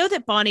 And I know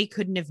that Bonnie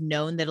couldn't have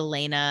known that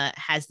Elena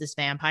has this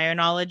vampire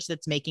knowledge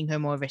that's making her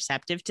more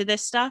receptive to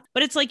this stuff.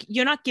 But it's like,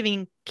 you're not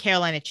giving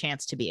Caroline a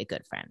chance to be a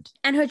good friend.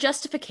 And her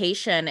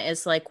justification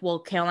is like, well,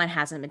 Caroline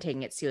hasn't been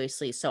taking it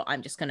seriously, so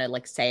I'm just going to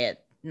like say it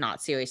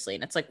not seriously.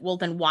 And it's like, well,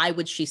 then why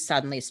would she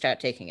suddenly start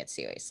taking it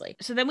seriously?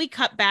 So then we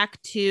cut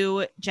back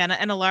to Jenna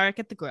and Alaric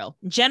at the grill.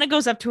 Jenna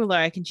goes up to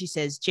Alaric and she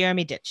says,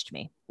 Jeremy ditched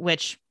me,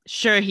 which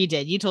sure he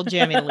did. You told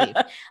Jeremy to leave.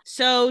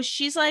 So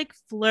she's like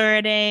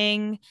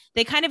flirting.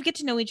 They kind of get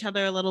to know each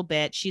other a little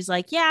bit. She's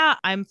like, yeah,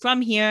 I'm from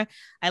here.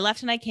 I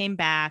left and I came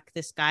back.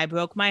 This guy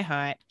broke my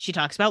heart. She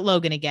talks about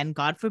Logan again.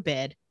 God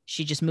forbid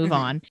she just move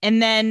on.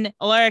 And then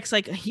Alaric's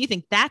like, you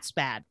think that's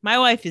bad? My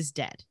wife is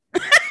dead.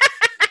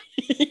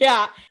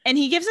 Yeah. And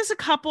he gives us a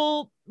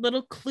couple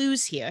little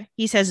clues here.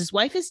 He says his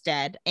wife is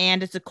dead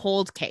and it's a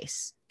cold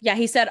case. Yeah,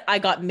 he said, I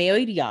got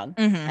married young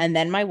and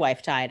then my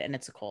wife died and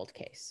it's a cold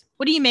case.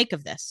 What do you make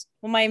of this?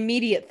 Well, my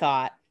immediate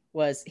thought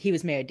was he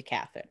was married to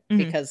Catherine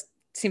because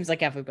it seems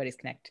like everybody's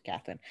connected to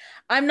Catherine.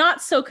 I'm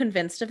not so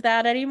convinced of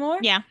that anymore.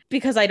 Yeah.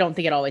 Because I don't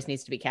think it always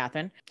needs to be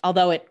Catherine,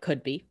 although it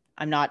could be.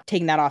 I'm not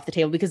taking that off the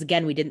table because,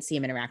 again, we didn't see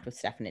him interact with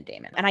Stefan and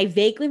Damon. And I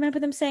vaguely remember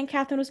them saying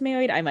Catherine was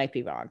married. I might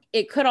be wrong.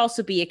 It could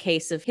also be a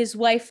case of his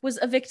wife was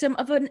a victim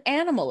of an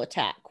animal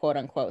attack, quote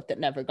unquote, that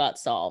never got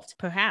solved.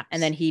 Perhaps.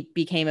 And then he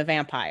became a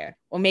vampire.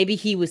 Or maybe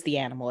he was the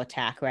animal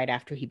attack right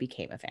after he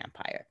became a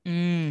vampire.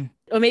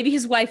 Or maybe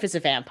his wife is a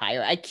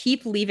vampire. I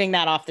keep leaving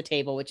that off the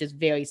table, which is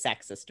very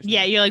sexist of me.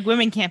 Yeah, you're like,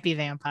 women can't be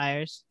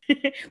vampires.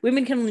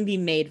 Women can only be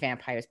made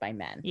vampires by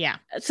men. Yeah.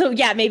 So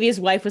yeah, maybe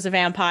his wife was a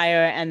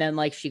vampire and then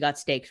like she got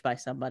staked by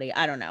somebody.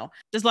 I don't know.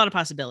 There's a lot of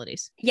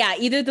possibilities. Yeah,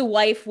 either the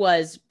wife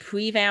was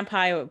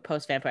pre-vampire or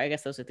post-vampire. I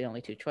guess those are the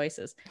only two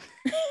choices.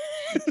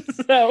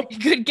 So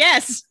good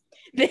guess.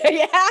 There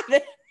you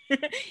have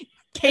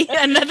it.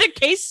 Another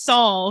case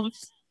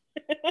solved.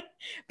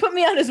 Put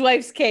me on his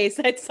wife's case.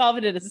 I'd solve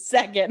it in a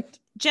second.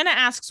 Jenna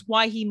asks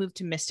why he moved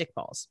to Mystic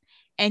Falls.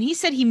 And he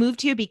said he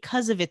moved here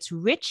because of its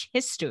rich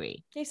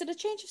history. He said a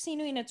change of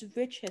scenery and its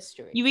rich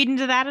history. You read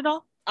into that at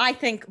all? I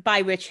think by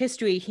rich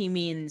history, he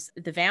means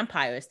the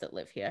vampires that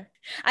live here.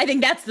 I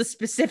think that's the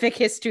specific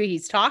history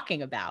he's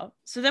talking about.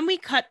 So then we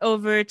cut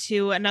over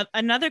to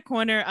another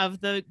corner of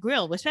the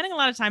grill. We're spending a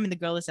lot of time in the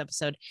grill this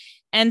episode.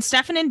 And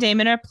Stefan and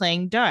Damon are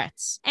playing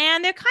darts.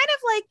 And they're kind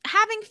of like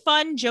having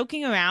fun,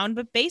 joking around.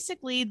 But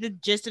basically, the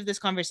gist of this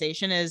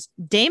conversation is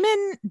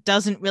Damon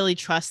doesn't really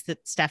trust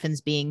that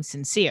Stefan's being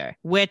sincere,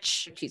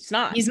 which he's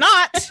not. He's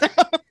not.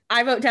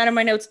 I wrote down in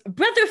my notes,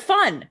 brother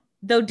fun.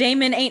 Though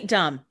Damon ain't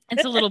dumb.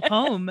 It's a little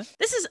poem.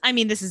 This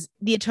is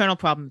the eternal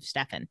problem of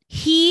Stefan.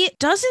 He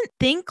doesn't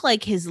think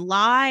like his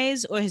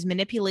lies or his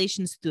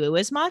manipulations through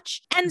as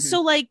much. And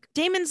so like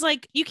Damon's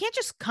like, you can't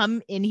just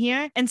come in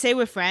here and say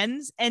we're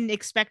friends and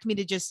expect me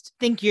to just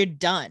think you're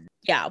done.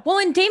 Yeah. Well,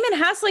 and Damon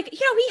has like,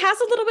 he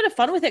has a little bit of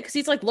fun with it because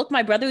he's like, look,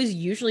 my brother is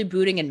usually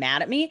brooding and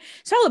mad at me.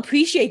 So I'll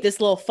appreciate this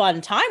little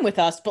fun time with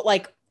us. But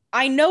like,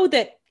 I know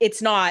that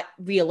it's not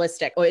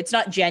realistic or it's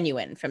not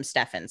genuine from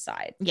Stefan's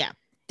side. Yeah.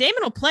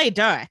 Damon will play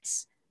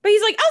darts. But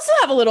he's like, I'll still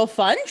have a little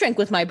fun, drink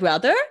with my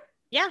brother.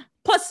 Yeah.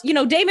 Plus,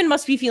 Damon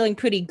must be feeling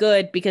pretty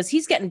good because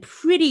he's getting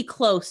pretty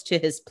close to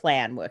his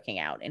plan working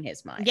out in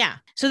his mind. Yeah.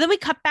 So then we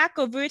cut back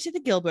over to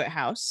the Gilbert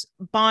house.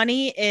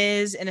 Bonnie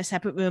is in a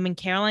separate room and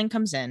Caroline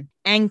comes in.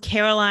 And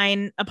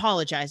Caroline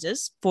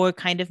apologizes for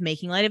kind of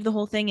making light of the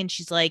whole thing. And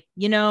she's like,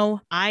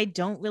 I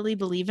don't really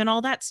believe in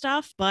all that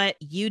stuff, but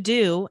you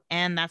do.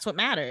 And that's what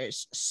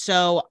matters.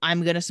 So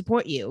I'm going to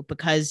support you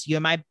because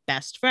you're my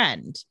best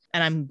friend.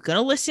 And I'm going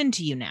to listen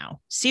to you now.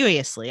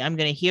 Seriously, I'm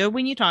going to hear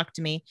when you talk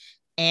to me.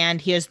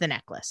 And here's the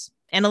necklace.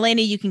 And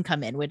Elena, you can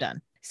come in. We're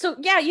done. So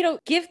yeah,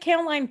 give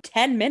Caroline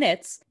 10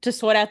 minutes to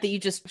sort out that you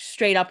just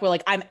straight up were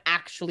like, I'm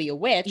actually a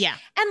witch. Yeah.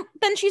 And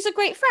then she's a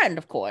great friend,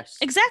 of course.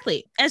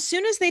 Exactly. As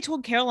soon as they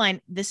told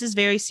Caroline, this is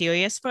very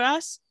serious for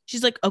us,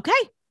 she's like, okay,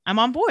 I'm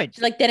on board.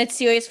 She's like, then it's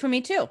serious for me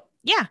too.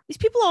 Yeah, these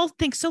people all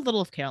think so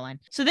little of Caroline.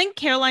 So then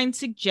Caroline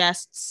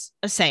suggests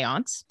a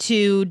seance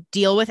to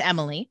deal with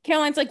Emily.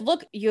 Caroline's like,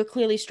 look, you're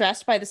clearly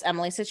stressed by this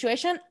Emily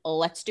situation.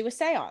 Let's do a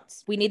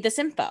seance. We need this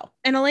info.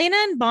 And Elena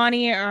and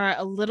Bonnie are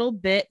a little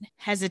bit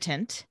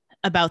hesitant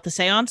about the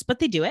seance, but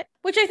they do it.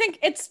 Which I think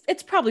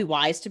it's probably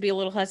wise to be a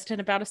little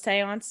hesitant about a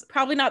seance.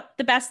 Probably not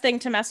the best thing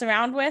to mess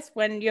around with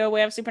when you're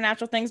aware of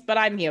supernatural things, but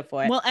I'm here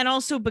for it. Well, and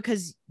also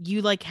because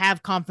you like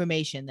have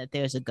confirmation that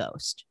there's a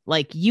ghost.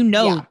 Like,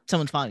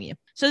 someone's following you.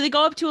 So they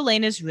go up to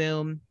Elena's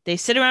room. They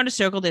sit around a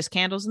circle. There's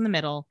candles in the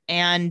middle.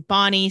 And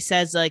Bonnie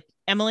says like,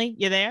 Emily,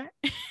 you there?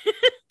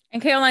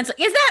 And Caroline's like,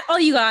 is that all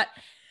you got?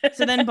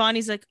 So then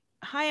Bonnie's like,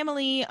 hi,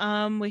 Emily.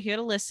 We're here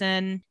to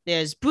listen.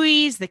 There's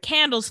breeze. The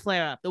candles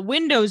flare up. The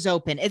windows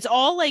open. It's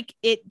all like,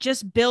 it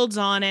just builds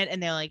on it.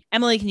 And they're like,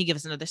 Emily, can you give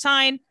us another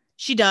sign?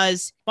 She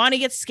does. Bonnie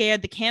gets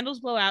scared. The candles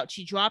blow out.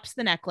 She drops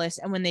the necklace.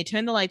 And when they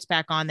turn the lights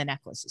back on, the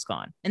necklace is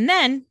gone. And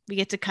then we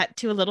get to cut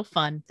to a little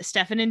fun.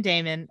 Stefan and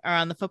Damon are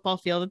on the football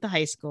field at the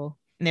high school.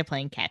 And they're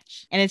playing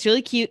catch. And it's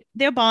really cute.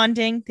 They're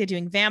bonding. They're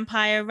doing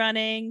vampire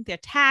running. They're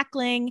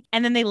tackling.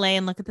 And then they lay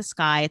and look at the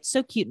sky. It's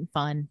so cute and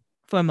fun.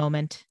 For a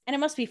moment. And it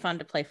must be fun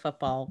to play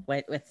football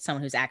with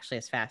someone who's actually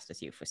as fast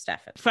as you for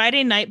Stefan.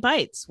 Friday night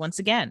bites once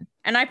again.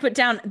 And I put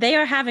down, they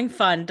are having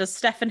fun. Does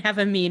Stefan have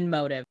a mean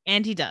motive?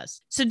 And he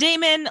does. So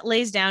Damon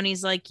lays down.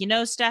 He's like,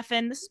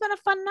 Stefan, this has been a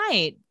fun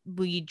night.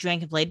 We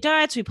drank and played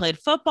darts. We played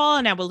football.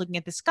 And now we're looking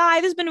at the sky.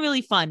 This has been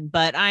really fun,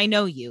 but I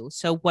know you.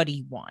 So what do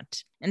you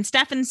want? And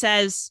Stefan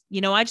says,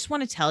 I just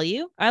want to tell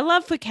you, our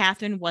love for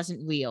Catherine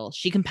wasn't real.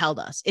 She compelled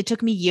us. It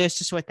took me years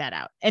to sort that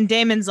out. And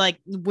Damon's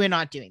like, we're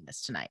not doing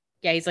this tonight.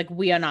 Yeah, he's like,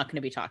 we are not going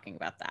to be talking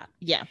about that.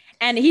 Yeah.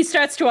 And he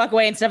starts to walk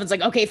away and Stefan's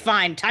like, okay,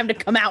 fine. Time to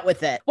come out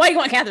with it. Why do you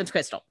want Catherine's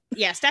crystal?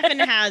 Yeah, Stefan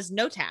has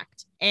no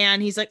tact.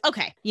 And he's like,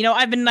 okay,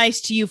 I've been nice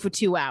to you for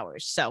 2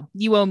 hours. So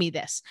you owe me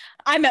this.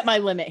 I'm at my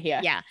limit here.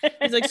 Yeah.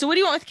 He's like, so what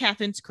do you want with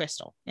Catherine's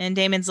crystal? And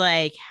Damon's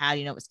like, how do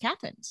you know it was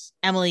Catherine's?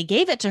 Emily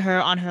gave it to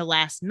her on her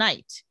last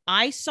night.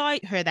 I saw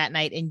her that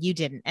night and you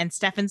didn't. And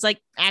Stefan's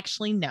like,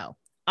 actually, no.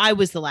 I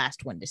was the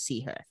last one to see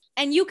her.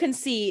 And you can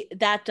see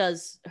that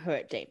does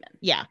hurt Damon.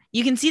 Yeah,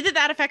 you can see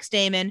that affects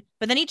Damon,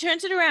 but then he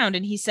turns it around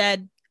and he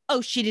said,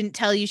 oh, she didn't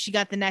tell you she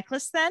got the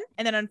necklace then?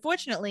 And then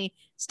unfortunately,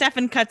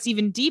 Stefan cuts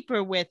even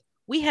deeper with,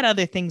 we had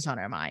other things on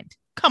our mind.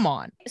 Come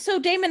on. So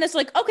Damon is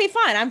like, okay,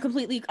 fine.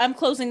 I'm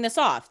closing this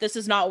off. This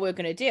is not what we're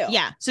going to do.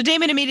 Yeah. So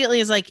Damon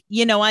immediately is like,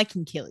 I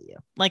can kill you.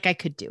 Like I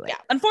could do it. Yeah.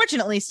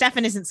 Unfortunately,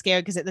 Stefan isn't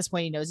scared because at this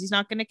point he knows he's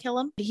not going to kill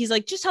him. He's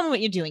like, just tell me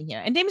what you're doing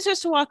here. And Damon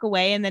starts to walk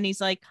away. And then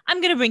he's like, I'm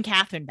going to bring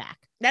Catherine back.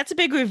 That's a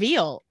big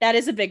reveal. That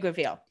is a big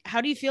reveal.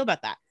 How do you feel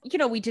about that?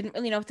 We didn't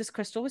really know what this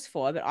crystal was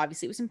for, but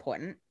obviously it was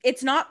important.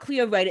 It's not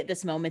clear right at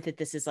this moment that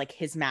this is like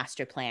his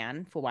master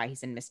plan for why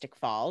he's in Mystic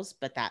Falls,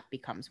 but that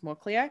becomes more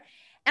clear.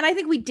 And I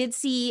think we did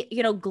see,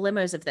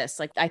 glimmers of this.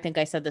 Like, I think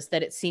I said this,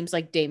 that it seems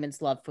like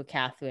Damon's love for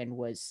Catherine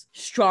was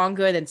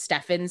stronger than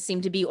Stefan's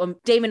seemed to be. Or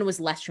Damon was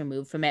less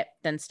removed from it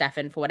than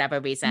Stefan for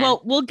whatever reason.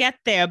 Well, we'll get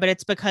there, but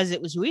it's because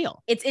it was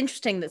real. It's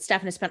interesting that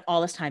Stefan has spent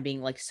all this time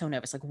being like so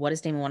nervous. Like, what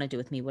does Damon want to do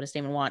with me? What does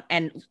Damon want?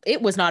 And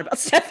it was not about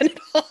Stefan at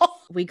all.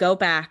 We go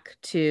back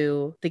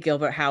to the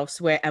Gilbert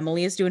house where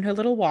Emily is doing her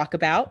little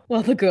walkabout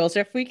while the girls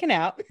are freaking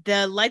out.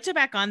 The lights are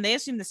back on. They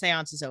assume the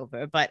seance is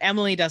over, but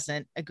Emily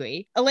doesn't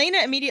agree. Elena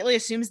immediately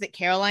assumes that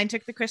Caroline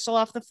took the crystal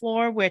off the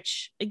floor,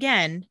 which,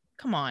 again,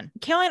 come on.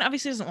 Caroline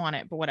obviously doesn't want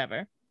it, but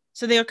whatever.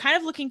 So they are kind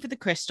of looking for the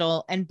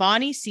crystal, and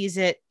Bonnie sees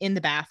it in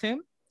the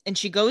bathroom, and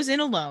she goes in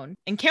alone.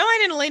 And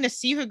Caroline and Elena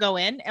see her go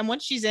in, and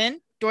once she's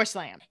in, door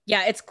slam.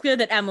 Yeah, it's clear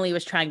that Emily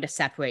was trying to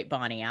separate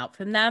Bonnie out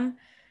from them.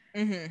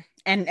 Mm-hmm.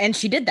 And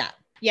she did that.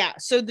 Yeah,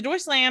 so the door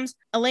slams.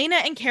 Elena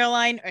and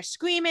Caroline are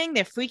screaming.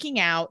 They're freaking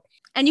out.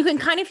 And you can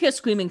kind of hear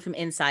screaming from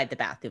inside the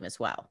bathroom as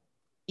well.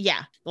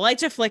 Yeah, the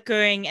lights are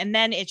flickering, and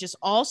then it just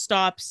all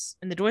stops,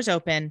 and the door's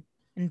open,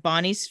 and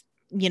Bonnie's,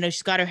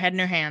 she's got her head in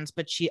her hands,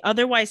 but she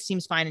otherwise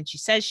seems fine, and she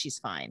says she's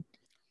fine.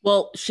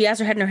 Well, she has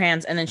her head in her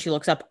hands, and then she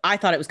looks up. I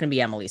thought it was going to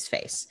be Emily's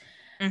face.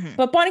 Mm-hmm.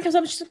 But Bonnie comes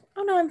up, and she's like,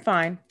 oh, no, I'm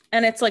fine.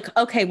 And it's like,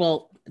 okay,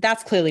 well,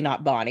 that's clearly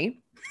not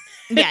Bonnie.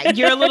 Yeah,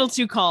 you're a little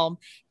too calm.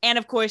 And,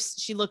 of course,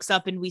 she looks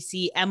up, and we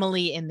see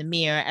Emily in the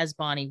mirror as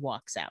Bonnie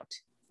walks out.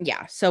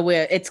 Yeah, so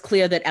it's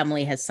clear that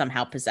Emily has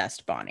somehow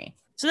possessed Bonnie.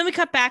 So then we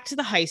cut back to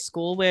the high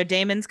school where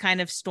Damon's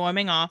kind of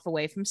storming off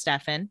away from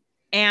Stefan.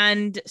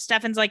 And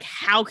Stefan's like,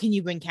 how can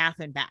you bring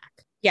Catherine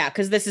back? Yeah,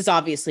 because this is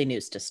obviously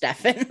news to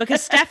Stefan.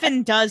 Because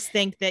Stefan does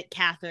think that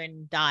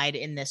Catherine died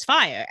in this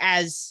fire,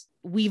 as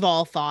we've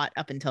all thought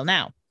up until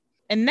now.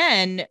 And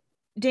then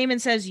Damon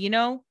says,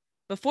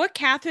 before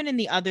Catherine and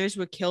the others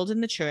were killed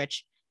in the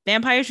church,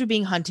 vampires were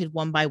being hunted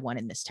one by one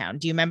in this town.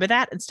 Do you remember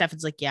that? And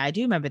Stefan's like, yeah, I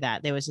do remember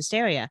that. There was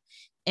hysteria.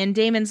 And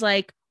Damon's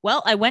like,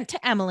 well, I went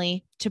to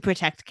Emily to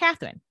protect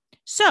Catherine.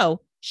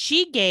 So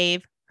she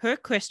gave her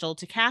crystal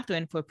to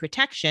Catherine for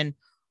protection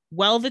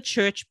while the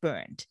church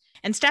burned.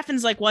 And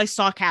Stefan's like, well, I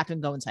saw Catherine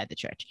go inside the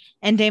church.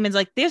 And Damon's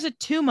like, there's a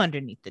tomb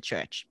underneath the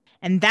church.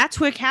 And that's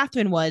where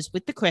Catherine was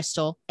with the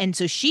crystal. And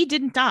so she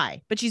didn't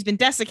die, but she's been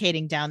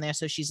desiccating down there.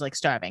 So she's like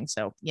starving.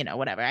 So,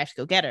 whatever, I have to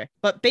go get her.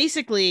 But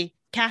basically,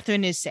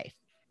 Catherine is safe.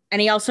 And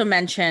he also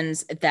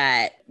mentions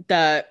that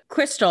the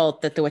crystal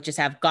that the witches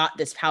have got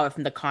this power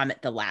from the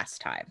comet the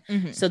last time.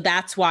 Mm-hmm. So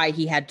that's why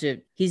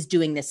he's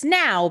doing this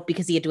now,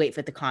 because he had to wait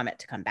for the comet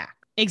to come back.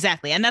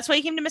 Exactly. And that's why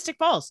he came to Mystic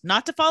Falls,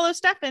 not to follow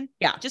Stefan.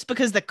 Yeah. Just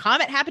because the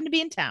comet happened to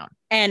be in town.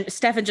 And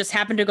Stefan just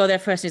happened to go there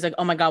first. He's like,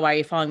 oh my God, why are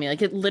you following me?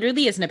 Like, it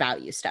literally isn't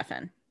about you,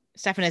 Stefan.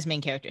 Stefan has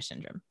main character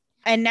syndrome.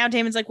 And now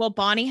Damon's like, well,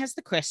 Bonnie has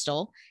the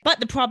crystal. But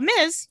the problem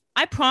is,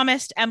 I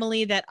promised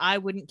Emily that I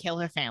wouldn't kill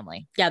her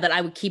family. Yeah, that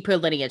I would keep her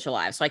lineage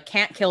alive. So I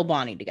can't kill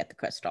Bonnie to get the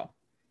crystal.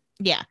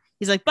 Yeah.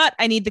 He's like, but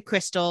I need the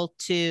crystal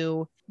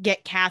to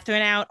get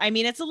Catherine out. I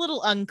mean, it's a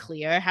little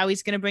unclear how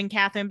he's going to bring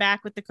Catherine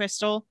back with the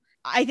crystal.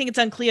 I think it's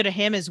unclear to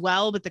him as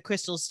well, but the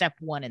crystal is step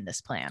one in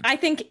this plan. I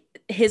think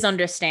his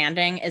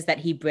understanding is that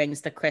he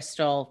brings the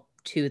crystal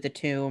to the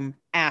tomb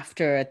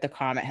after the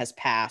comet has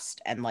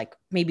passed and like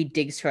maybe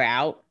digs her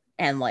out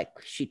and like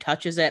she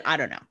touches it. I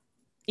don't know.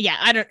 Yeah,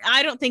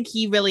 I don't think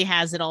he really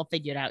has it all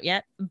figured out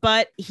yet,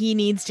 but he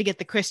needs to get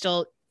the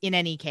crystal in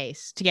any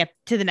case to get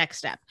to the next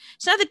step.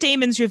 So now that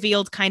Damon's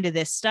revealed kind of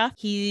this stuff,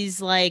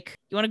 he's like,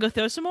 you want to go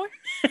throw some more?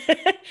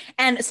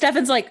 And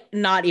Stefan's like,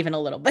 not even a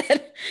little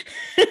bit.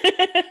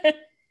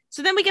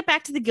 So then we get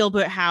back to the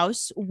Gilbert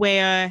house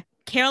where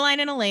Caroline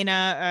and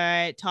Elena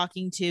are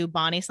talking to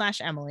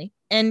Bonnie/Emily.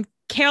 And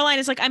Caroline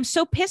is like, I'm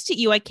so pissed at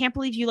you. I can't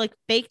believe you like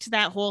faked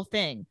that whole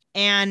thing.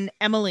 And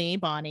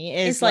Bonnie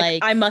is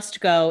like, I must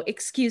go.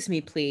 Excuse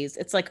me, please.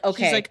 It's like,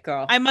 okay, she's like,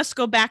 girl. I must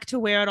go back to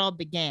where it all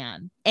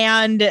began.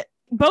 And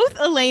both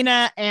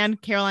Elena and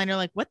Caroline are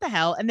like, what the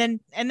hell? And then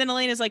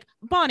Elena's like,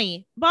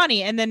 Bonnie.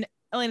 And then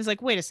Elena's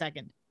like, wait a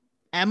second,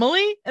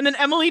 Emily? And then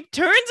Emily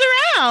turns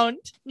around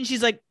and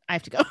she's like, I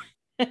have to go.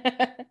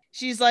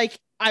 She's like,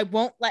 I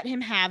won't let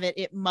him have it.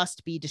 It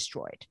must be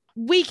destroyed.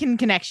 We can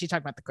connect. She's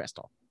talking about the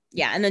crystal.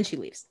 Yeah, and then she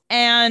leaves.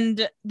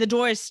 And the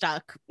door is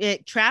stuck.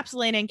 It traps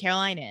Elena and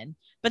Caroline in.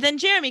 But then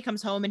Jeremy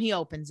comes home and he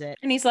opens it.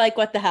 And he's like,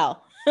 what the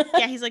hell?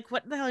 Yeah, he's like,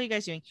 what the hell are you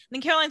guys doing? And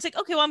then Caroline's like,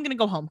 okay, well, I'm going to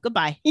go home.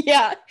 Goodbye.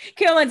 Yeah.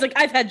 Caroline's like,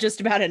 I've had just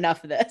about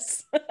enough of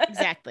this.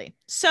 Exactly.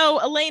 So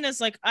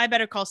Elena's like, I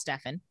better call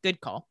Stefan. Good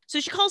call.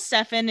 So she calls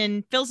Stefan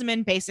and fills him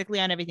in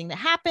basically on everything that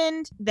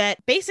happened.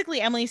 That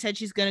basically Emily said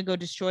she's going to go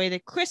destroy the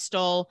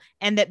crystal.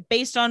 And that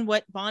based on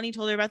what Bonnie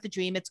told her about the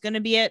dream, it's going to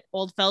be at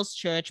Old Fells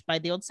Church by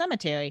the old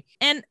cemetery.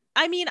 And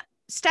I mean,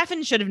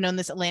 Stefan should have known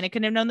this. Elena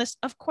couldn't have known this.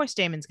 Of course,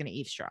 Damon's going to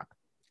eavesdrop.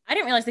 I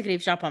didn't realize they could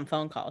eavesdrop on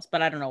phone calls,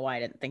 but I don't know why I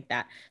didn't think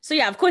that. So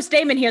yeah, of course,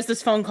 Damon hears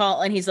this phone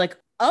call and he's like,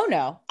 oh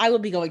no, I will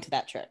be going to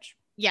that church.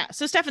 Yeah.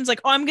 So Stefan's like,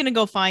 oh, I'm going to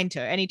go find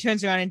her. And he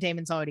turns around and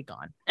Damon's already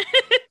gone.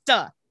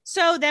 Duh.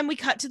 So then we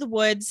cut to the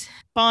woods.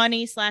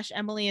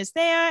 Bonnie/Emily is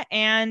there.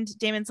 And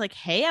Damon's like,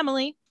 hey,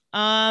 Emily.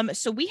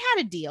 So we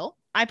had a deal.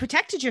 I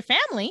protected your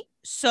family.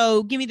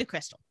 So give me the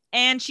crystal.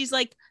 And she's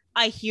like,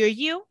 I hear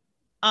you.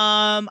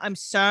 I'm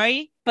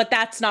sorry. But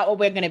that's not what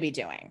we're going to be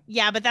doing.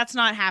 Yeah, but that's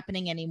not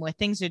happening anymore.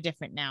 Things are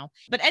different now.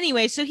 But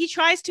anyway, so he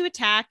tries to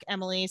attack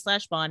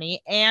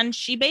Emily/Bonnie, and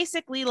she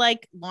basically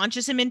like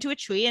launches him into a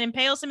tree and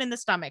impales him in the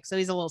stomach. So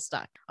he's a little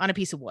stuck on a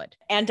piece of wood.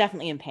 And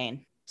definitely in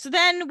pain. So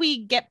then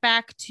we get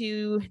back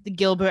to the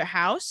Gilbert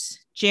house.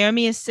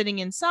 Jeremy is sitting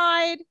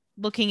inside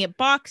looking at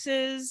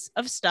boxes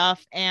of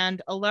stuff,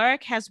 and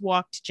Alaric has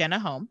walked Jenna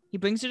home. He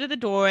brings her to the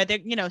door.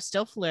 They're,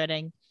 still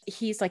flirting.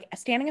 He's like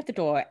standing at the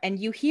door, and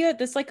you hear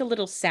there's like a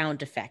little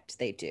sound effect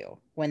they do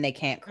when they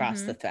can't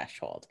cross the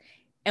threshold.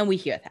 And we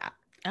hear that.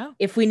 Oh.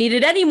 If we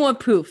needed any more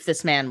proof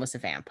this man was a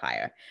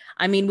vampire.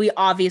 I mean, we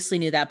obviously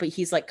knew that, but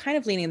he's like kind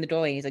of leaning in the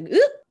doorway. He's like,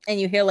 oop, and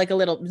you hear like a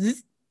little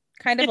zzz,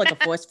 kind of like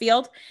a force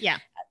field. Yeah.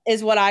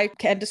 Is what I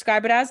can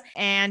describe it as.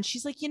 And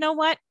she's like, you know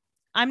what?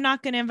 I'm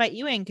not going to invite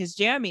you in because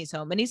Jeremy's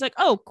home. And he's like,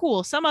 oh,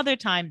 cool. Some other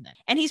time then.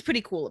 And he's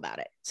pretty cool about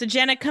it. So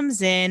Jenna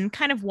comes in,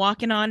 kind of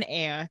walking on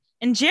air.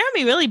 And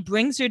Jeremy really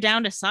brings her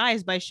down to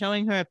size by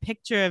showing her a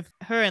picture of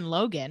her and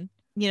Logan.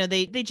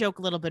 They joke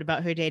a little bit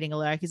about her dating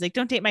Alaric. He's like,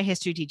 don't date my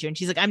history teacher. And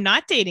she's like, I'm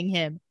not dating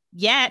him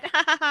yet.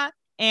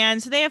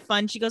 And so they have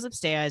fun. She goes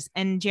upstairs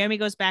and Jeremy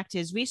goes back to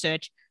his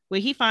research where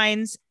he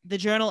finds the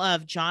journal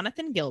of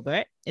Jonathan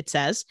Gilbert, it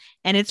says,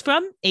 and it's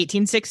from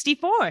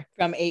 1864.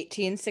 From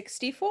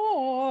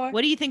 1864.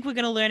 What do you think we're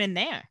going to learn in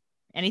there?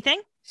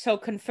 Anything? So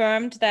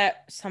confirmed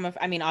that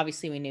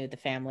obviously we knew the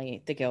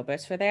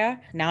Gilberts were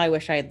there. Now I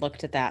wish I had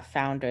looked at that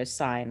founder's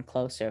sign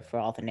closer for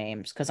all the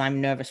names because I'm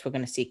nervous we're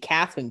going to see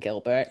Catherine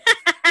Gilbert.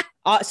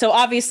 So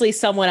obviously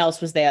someone else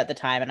was there at the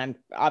time, and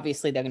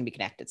obviously they're going to be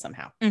connected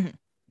somehow. Mm-hmm.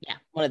 Yeah,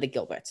 one of the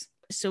Gilberts.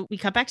 So we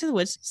cut back to the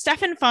woods.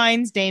 Stefan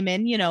finds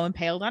Damon,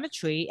 impaled on a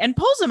tree and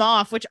pulls him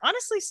off, which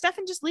honestly,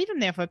 Stefan, just leave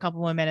him there for a couple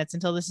more minutes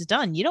until this is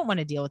done. You don't want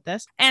to deal with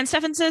this. And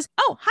Stefan says,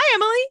 oh, hi,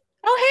 Emily.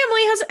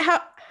 Oh, hey, Emily.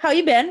 How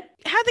you been?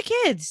 How are the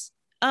kids?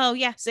 Oh,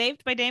 yeah,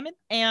 saved by Damon.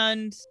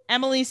 And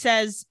Emily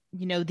says,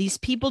 these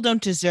people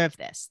don't deserve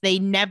this. They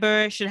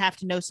never should have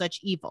to know such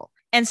evil.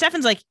 And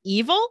Stefan's like,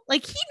 evil?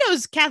 Like, he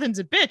knows Catherine's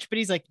a bitch, but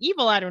he's like,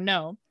 evil, I don't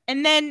know.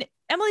 And then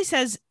Emily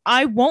says,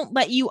 I won't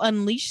let you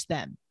unleash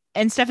them.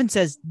 And Stefan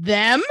says,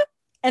 them?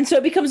 And so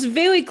it becomes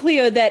very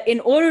clear that in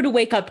order to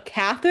wake up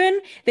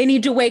Catherine, they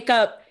need to wake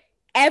up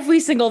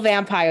every single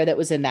vampire that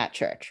was in that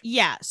church.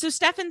 Yeah. So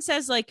Stefan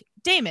says, like,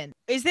 Damon,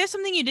 is there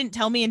something you didn't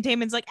tell me? And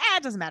Damon's like,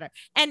 it doesn't matter.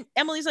 And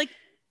Emily's like,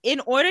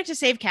 in order to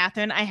save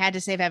Catherine, I had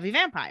to save every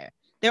vampire.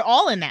 They're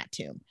all in that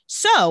tomb.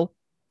 So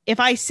if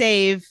I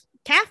save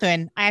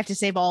Catherine, I have to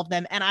save all of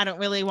them. And I don't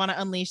really want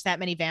to unleash that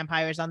many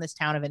vampires on this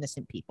town of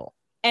innocent people.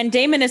 And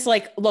Damon is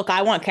like, look,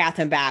 I want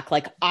Catherine back.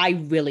 Like, I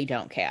really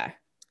don't care.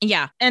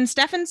 Yeah. And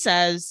Stefan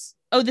says,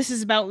 oh, this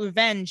is about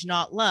revenge,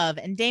 not love.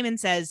 And Damon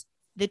says,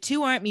 the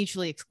two aren't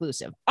mutually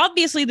exclusive.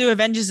 Obviously, the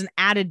revenge is an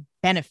added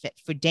benefit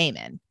for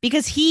Damon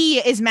because he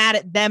is mad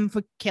at them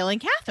for killing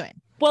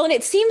Catherine. Well, and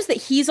it seems that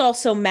he's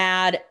also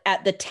mad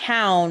at the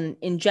town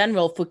in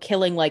general for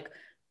killing like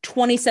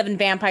 27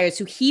 vampires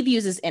who he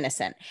views as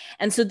innocent.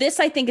 And so this,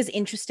 I think, is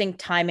interesting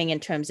timing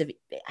in terms of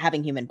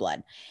having human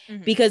blood,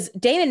 because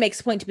Damon makes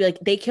a point to be like,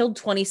 they killed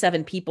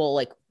 27 people,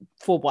 like,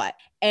 for what?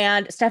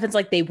 And Stefan's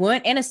like, they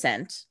weren't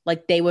innocent.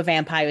 Like, they were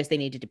vampires. They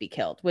needed to be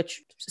killed,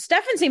 which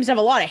Stefan seems to have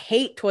a lot of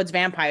hate towards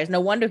vampires. No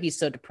wonder he's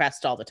so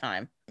depressed all the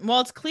time. Well,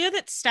 it's clear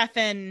that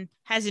Stefan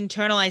has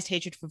internalized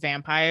hatred for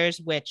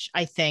vampires, which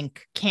I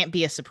think can't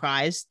be a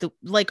surprise.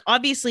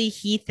 Obviously,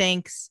 he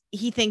thinks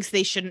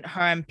they shouldn't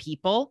harm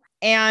people.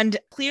 And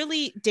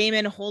clearly,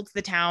 Damon holds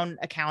the town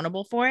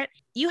accountable for it.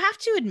 You have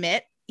to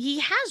admit, he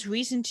has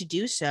reason to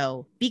do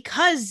so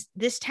because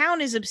this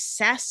town is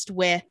obsessed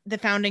with the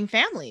founding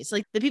families.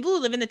 Like, the people who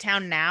live in the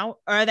town now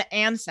are the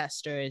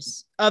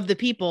ancestors of the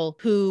people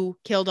who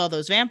killed all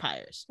those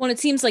vampires. Well, it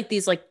seems like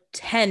these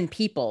 10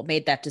 people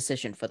made that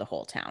decision for the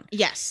whole town.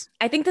 Yes.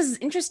 I think this is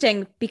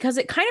interesting because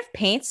it kind of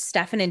paints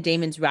Stefan and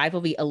Damon's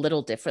rivalry a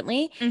little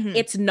differently. Mm-hmm.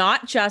 It's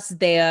not just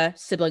their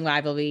sibling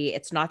rivalry.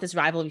 It's not this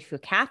rivalry for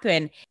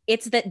Catherine.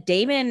 It's that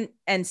Damon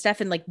and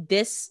Stefan,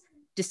 this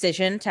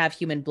decision to have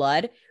human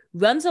blood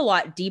runs a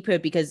lot deeper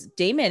because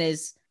Damon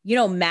is,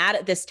 mad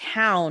at this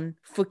town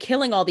for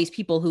killing all these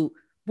people who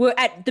were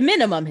at the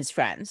minimum his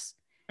friends.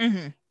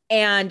 Mm-hmm.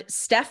 And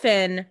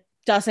Stefan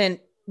doesn't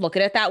look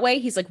at it that way.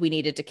 He's like, we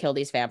needed to kill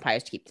these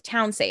vampires to keep the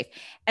town safe.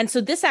 And so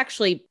this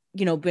actually,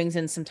 brings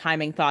in some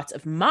timing thoughts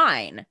of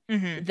mine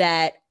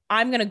that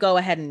I'm going to go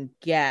ahead and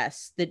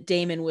guess that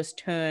Damon was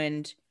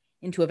turned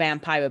into a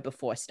vampire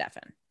before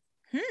Stefan.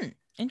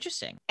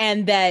 Interesting.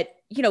 And that,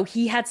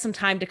 he had some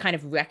time to kind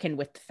of reckon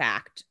with the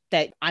fact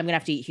that I'm going to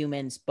have to eat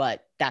humans,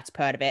 but that's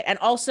part of it. And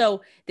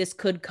also this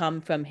could come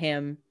from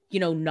him,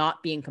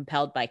 not being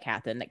compelled by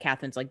Catherine, that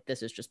Catherine's like,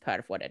 this is just part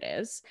of what it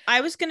is.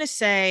 I was going to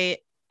say,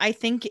 I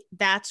think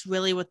that's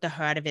really what the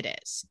heart of it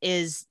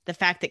is the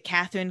fact that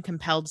Catherine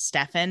compelled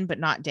Stefan, but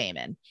not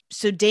Damon.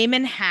 So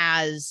Damon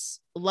has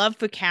love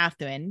for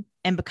Catherine.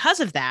 And because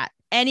of that,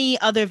 Any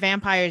other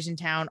vampires in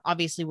town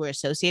obviously were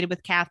associated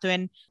with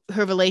Catherine.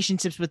 Her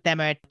relationships with them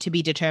are to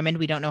be determined.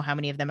 We don't know how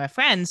many of them are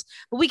friends,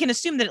 but we can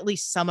assume that at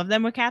least some of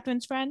them were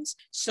Catherine's friends.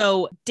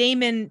 So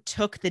Damon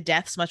took the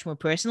deaths much more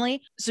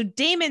personally. So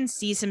Damon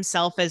sees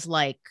himself as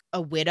like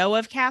a widow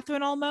of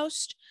Catherine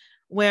almost,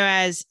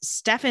 whereas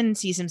Stefan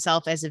sees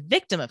himself as a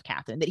victim of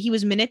Catherine, that he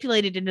was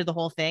manipulated into the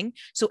whole thing.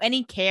 So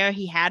any care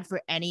he had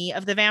for any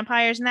of the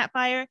vampires in that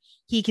fire,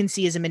 he can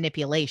see as a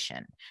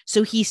manipulation.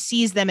 So he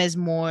sees them as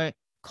more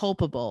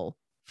culpable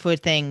for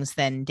things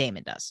than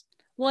Damon does.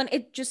 Well, and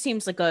it just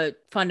seems like a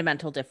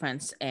fundamental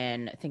difference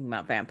in thinking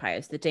about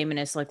vampires. That Damon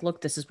is like,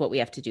 look, this is what we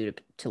have to do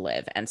to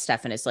live. And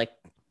Stefan is like,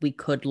 we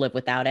could live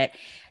without it.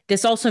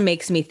 This also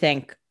makes me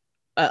think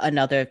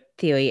another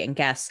theory and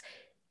guess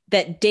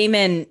that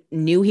Damon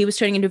knew he was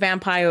turning into a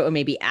vampire or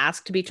maybe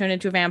asked to be turned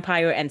into a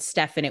vampire, and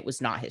Stefan, it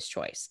was not his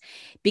choice.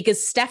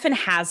 Because Stefan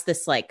has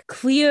this like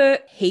clear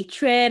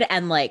hatred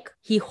and like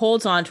he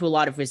holds on to a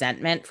lot of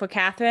resentment for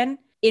Catherine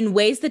in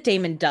ways that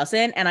Damon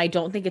doesn't. And I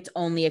don't think it's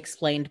only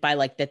explained by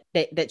like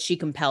that she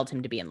compelled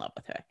him to be in love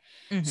with her.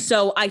 Mm-hmm.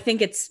 So I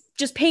think it's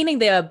just painting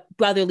their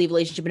brotherly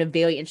relationship in a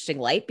very interesting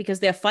light,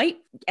 because their fight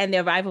and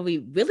their rivalry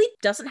really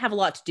doesn't have a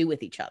lot to do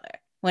with each other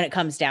when it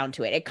comes down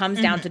to it. It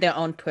comes down to their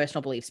own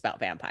personal beliefs about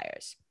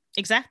vampires.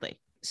 Exactly.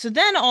 So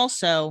then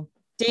also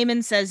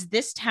Damon says,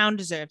 this town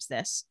deserves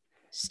this.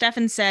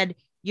 Stefan said,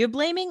 you're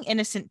blaming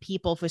innocent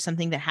people for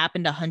something that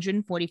happened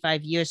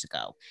 145 years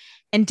ago.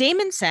 And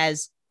Damon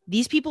says,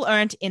 these people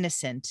aren't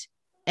innocent,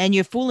 and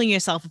you're fooling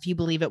yourself if you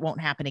believe it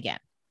won't happen again.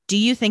 Do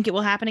you think it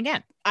will happen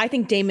again? I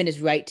think Damon is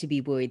right to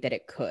be worried that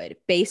it could,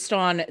 based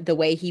on the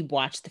way he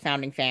watched the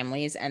founding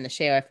families and the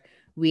sheriff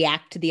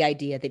react to the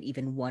idea that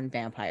even one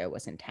vampire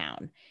was in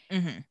town.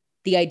 Mm-hmm.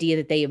 The idea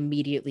that they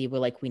immediately were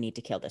like, we need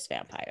to kill this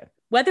vampire.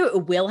 Whether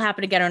it will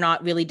happen again or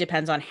not really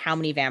depends on how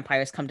many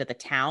vampires come to the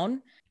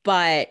town.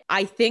 But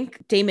I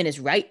think Damon is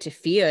right to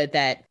fear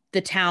that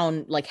the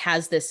town like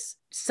has this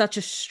such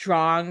a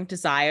strong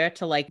desire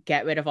to like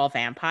get rid of all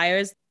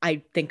vampires.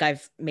 I think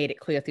I've made it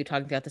clear through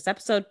talking about this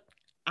episode.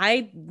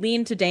 I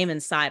lean to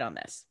Damon's side on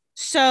this.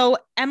 So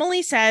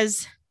Emily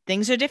says,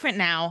 things are different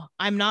now.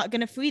 I'm not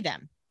going to free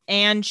them.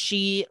 And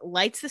she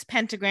lights this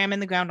pentagram in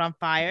the ground on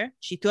fire.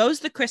 She throws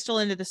the crystal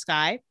into the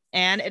sky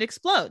and it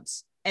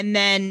explodes. And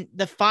then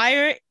the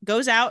fire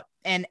goes out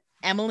and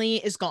Emily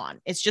is gone.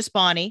 It's just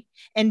Bonnie.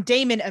 And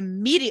Damon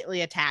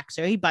immediately attacks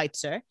her. He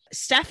bites her.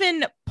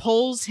 Stefan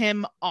pulls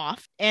him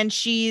off and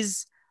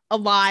she's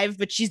alive,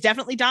 but she's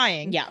definitely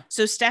dying. Yeah.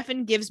 So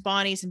Stefan gives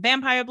Bonnie some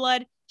vampire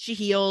blood. She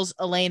heals.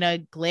 Elena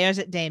glares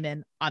at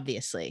Damon,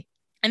 obviously.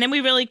 And then we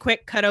really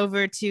quick cut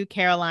over to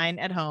Caroline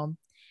at home.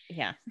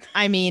 Yeah.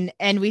 I mean,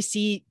 and we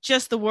see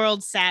just the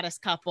world's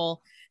saddest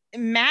couple.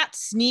 Matt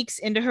sneaks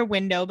into her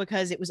window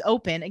because it was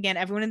open. Again,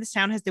 everyone in this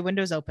town has their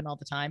windows open all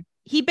the time.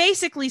 He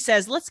basically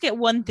says, let's get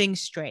one thing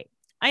straight.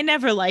 I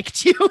never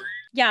liked you.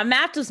 Yeah,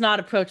 Matt does not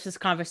approach this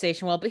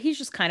conversation well, but he's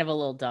just kind of a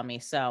little dummy.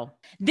 So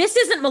this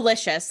isn't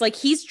malicious. Like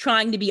he's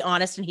trying to be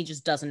honest and he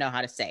just doesn't know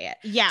how to say it.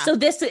 Yeah. So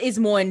this is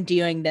more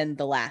endearing than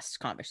the last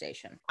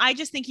conversation. I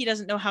just think he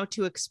doesn't know how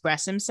to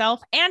express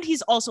himself. And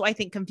he's also, I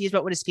think, confused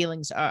about what his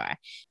feelings are.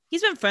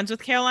 He's been friends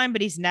with Caroline,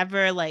 but he's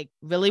never like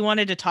really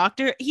wanted to talk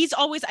to her. He's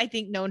always, I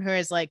think, known her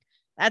as like,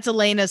 that's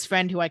Elena's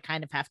friend who I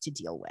kind of have to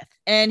deal with.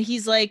 And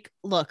he's like,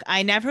 look,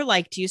 I never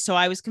liked you, so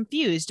I was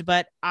confused,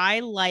 but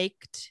I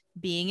liked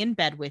being in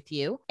bed with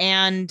you.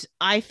 And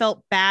I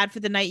felt bad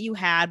for the night you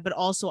had, but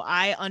also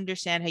I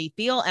understand how you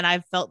feel. And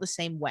I've felt the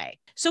same way.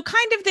 So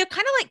they're kind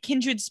of like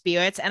kindred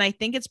spirits. And I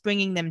think it's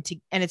bringing them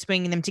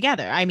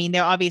together. I mean,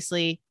 they're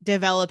obviously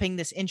developing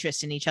this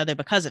interest in each other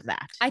because of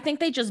that. I think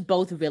they just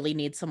both really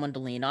need someone to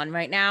lean on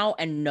right now.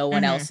 And no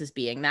one else is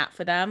being that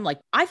for them. Like,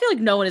 I feel like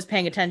no one is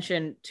paying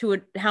attention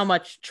to how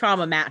much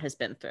trauma Matt has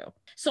been through.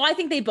 So I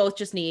think they both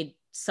just need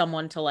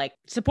someone to like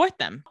support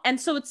them. And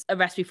so it's a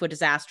recipe for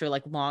disaster,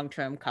 like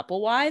long-term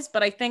couple wise,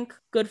 but I think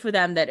good for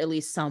them that at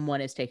least someone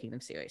is taking them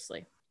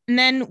seriously. And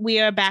then we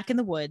are back in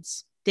the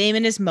woods.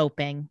 Damon is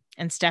moping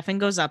and Stefan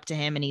goes up to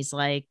him and he's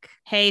like,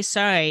 hey,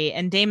 sorry.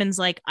 And Damon's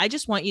like, I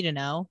just want you to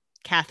know,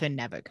 Catherine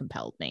never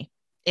compelled me.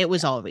 It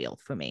was all real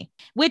for me,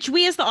 which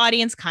we as the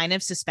audience kind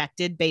of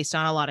suspected based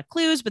on a lot of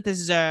clues, but this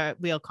is a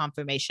real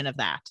confirmation of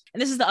that.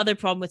 And this is the other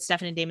problem with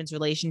Stefan and Damon's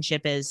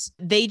relationship is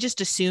they just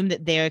assume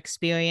that their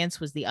experience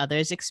was the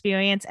other's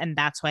experience, and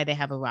that's why they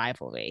have a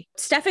rivalry.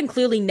 Stefan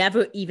clearly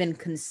never even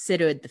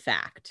considered the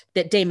fact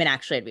that Damon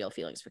actually had real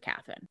feelings for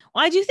Catherine.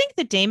 Well, I do think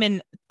that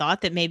Damon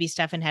thought that maybe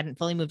Stefan hadn't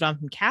fully moved on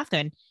from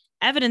Catherine,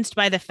 evidenced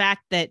by the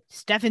fact that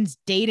Stefan's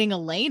dating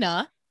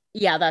Elena.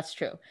 Yeah, that's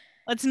true.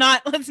 Let's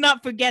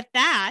not forget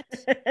that.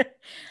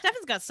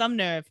 Stefan's got some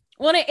nerve.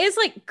 Well, it is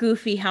like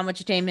goofy how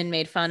much Damon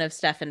made fun of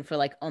Stefan for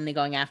like only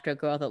going after a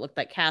girl that looked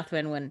like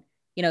Catherine when,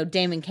 you know,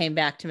 Damon came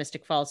back to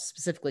Mystic Falls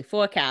specifically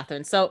for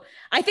Catherine. So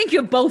I think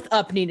you're both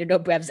up Nina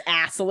Dobrev's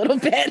ass a little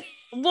bit.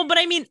 Well, but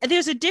I mean,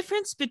 there's a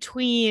difference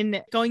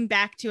between going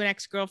back to an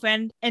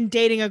ex-girlfriend and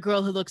dating a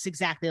girl who looks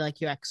exactly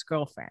like your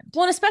ex-girlfriend.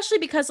 Well, and especially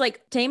because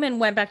like Damon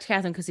went back to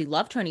Catherine because he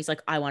loved her and he's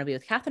like, I want to be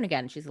with Catherine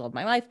again. She's the love of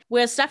my life.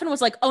 Whereas Stefan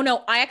was like, oh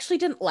no, I actually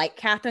didn't like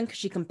Catherine because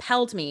she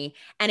compelled me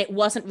and it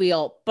wasn't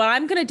real, but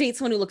I'm going to date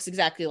someone who looks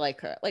exactly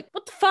like her. Like,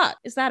 what the fuck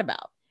is that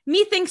about?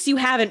 Me thinks you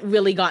haven't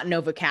really gotten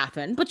over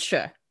Catherine, but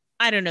sure.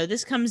 I don't know.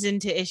 This comes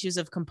into issues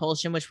of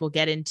compulsion, which we'll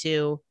get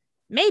into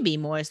maybe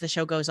more as the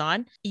show goes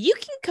on. You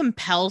can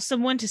compel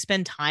someone to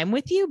spend time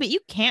with you, but you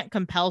can't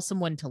compel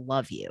someone to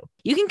love you.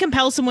 You can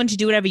compel someone to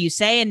do whatever you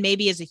say, and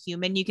maybe as a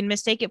human, you can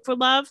mistake it for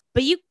love,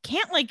 but you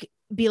can't like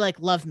be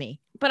like, love me.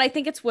 But I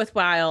think it's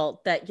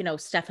worthwhile that, you know,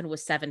 Stefan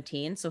was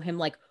 17. So him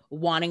like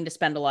wanting to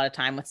spend a lot of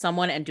time with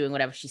someone and doing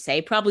whatever she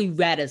say probably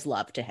read as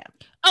love to him.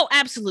 Oh,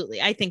 absolutely.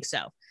 I think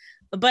so.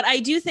 But I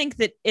do think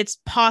that it's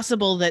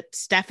possible that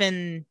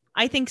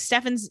I think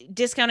Stefan's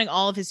discounting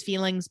all of his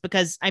feelings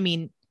because, I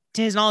mean,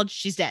 to his knowledge,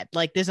 she's dead.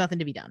 Like, there's nothing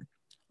to be done.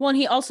 Well, and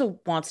he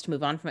also wants to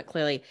move on from it,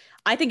 clearly.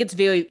 I think it's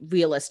very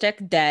realistic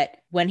that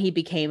when he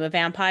became a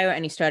vampire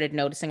and he started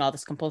noticing all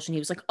this compulsion, he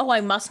was like, oh, I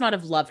must not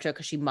have loved her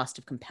because she must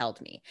have compelled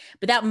me.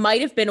 But that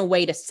might have been a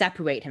way to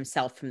separate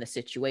himself from the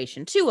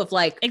situation, too, of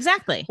like,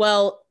 exactly.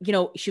 Well, you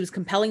know, she was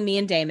compelling me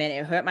and Damon.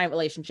 It hurt my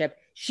relationship.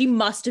 She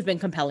must have been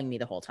compelling me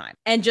the whole time.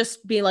 And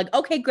just be like,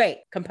 okay, great.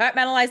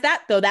 Compartmentalize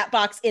that. Throw that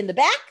box in the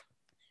back.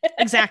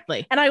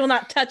 Exactly. And I will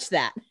not touch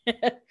that.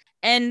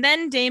 And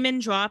then Damon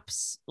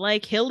drops,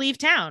 like, he'll leave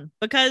town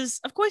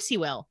because, of course, he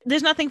will.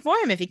 There's nothing for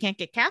him if he can't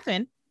get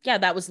Catherine. Yeah,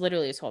 that was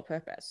literally his whole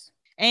purpose.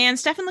 And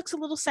Stefan looks a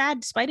little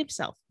sad despite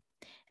himself.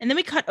 And then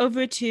we cut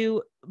over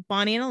to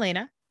Bonnie and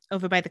Elena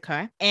over by the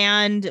car.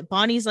 And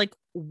Bonnie's like,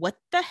 what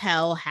the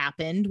hell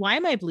happened? Why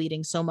am I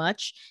bleeding so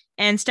much?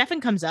 And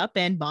Stefan comes up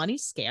and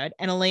Bonnie's scared.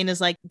 And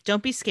Elena's like,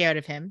 don't be scared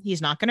of him.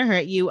 He's not going to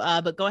hurt you,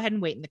 but go ahead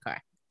and wait in the car.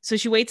 So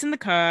she waits in the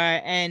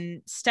car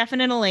and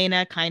Stefan and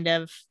Elena kind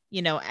of,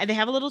 you know, they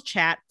have a little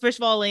chat. First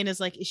of all, Elena's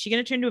like, is she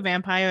going to turn to a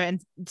vampire?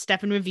 And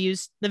Stefan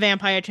reviews the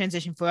vampire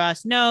transition for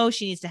us. No,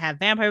 she needs to have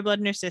vampire blood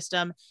in her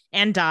system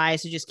and die.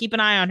 So just keep an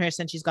eye on her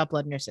since she's got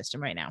blood in her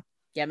system right now.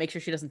 Yeah, make sure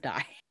she doesn't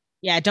die.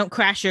 Yeah, don't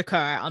crash your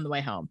car on the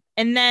way home.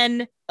 And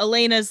then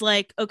Elena's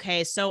like,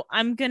 okay, so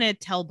I'm going to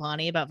tell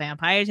Bonnie about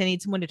vampires. I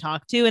need someone to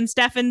talk to. And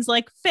Stefan's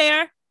like,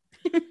 fair.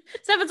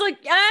 Stefan's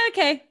like,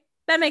 okay,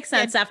 that makes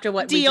sense after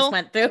what we just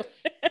went through.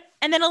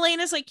 And then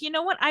Elena's like, you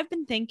know what? I've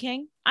been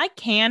thinking I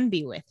can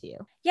be with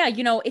you. Yeah,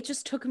 you know, it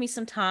just took me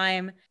some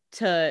time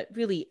to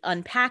really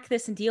unpack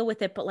this and deal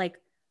with it. But like,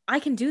 I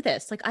can do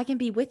this. Like, I can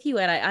be with you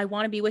and I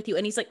want to be with you.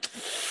 And he's like,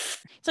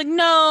 it's like,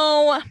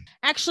 no,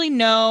 actually,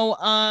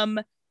 no.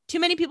 Too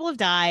many people have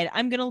died.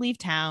 I'm going to leave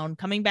town.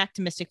 Coming back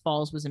to Mystic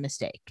Falls was a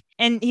mistake.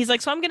 And he's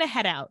like, so I'm going to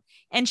head out.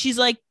 And she's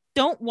like,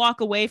 don't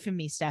walk away from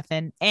me,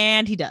 Stefan.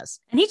 And he does.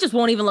 And he just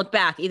won't even look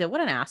back either. What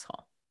an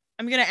asshole.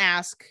 I'm going to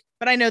ask,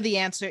 but I know the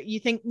answer. You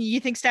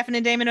think Stefan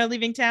and Damon are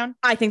leaving town?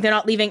 I think they're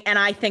not leaving. And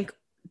I think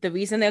the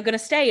reason they're going to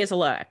stay is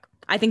Alaric.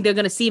 I think they're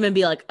going to see him and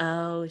be like,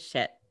 oh,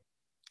 shit.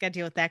 Got to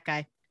deal with that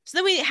guy. So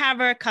then we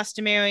have our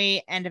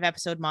customary end of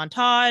episode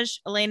montage.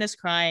 Elena's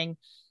crying.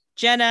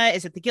 Jenna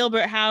is at the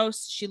Gilbert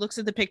house. She looks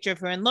at the picture of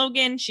her and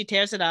Logan. She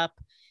tears it up.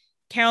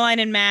 Caroline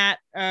and Matt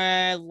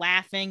are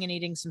laughing and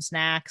eating some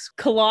snacks.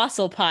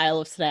 Colossal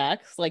pile of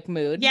snacks, like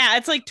mood. Yeah,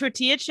 it's like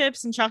tortilla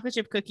chips and chocolate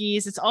chip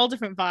cookies. It's all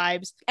different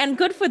vibes. And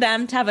good for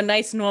them to have a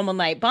nice normal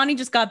night. Bonnie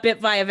just got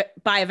bit by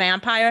a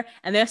vampire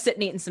and they're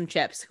sitting eating some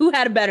chips. Who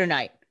had a better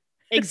night?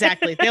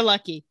 Exactly. They're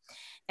lucky.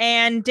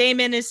 And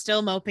Damon is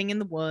still moping in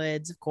the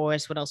woods, of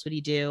course. What else would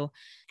he do?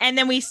 And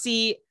then we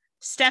see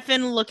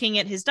Stefan looking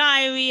at his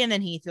diary and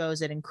then he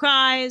throws it and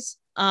cries.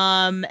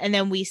 And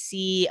then we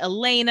see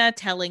Elena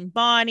telling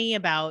Bonnie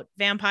about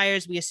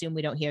vampires. We assume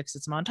we don't hear because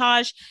it's a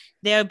montage.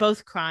 They're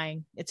both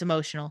crying. It's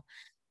emotional.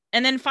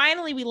 And then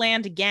finally we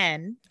land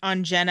again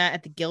on Jenna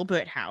at the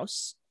Gilbert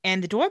house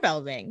and the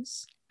doorbell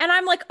rings. And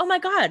I'm like, oh my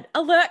God,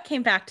 Alert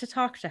came back to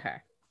talk to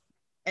her.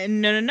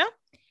 And no.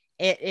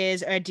 It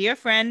is our dear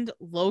friend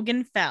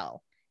Logan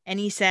Fell. And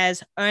he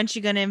says, aren't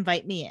you going to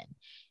invite me in?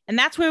 And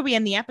that's where we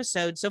end the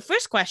episode. So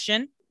first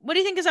question, what do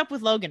you think is up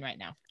with Logan right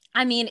now?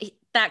 I mean,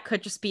 that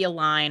could just be a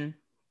line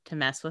to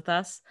mess with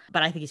us,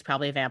 but I think he's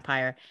probably a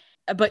vampire.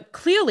 But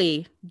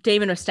clearly,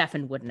 Damon or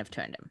Stefan wouldn't have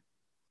turned him.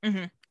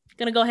 Mm-hmm.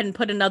 Gonna go ahead and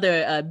put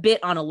another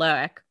bit on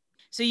Alaric.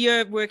 So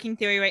your working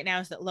theory right now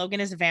is that Logan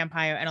is a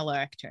vampire and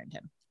Alaric turned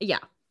him. Yeah,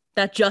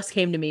 that just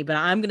came to me, but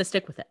I'm gonna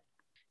stick with it.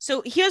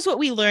 So here's what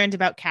we learned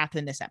about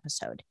Catherine this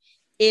episode,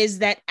 is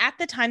that at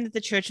the time that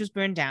the church was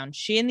burned down,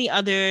 she and the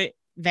other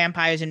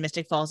vampires in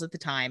Mystic Falls at the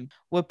time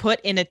were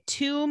put in a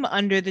tomb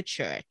under the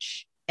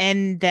church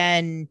and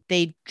then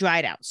they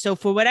dried out. So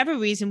for whatever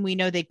reason, we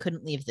know they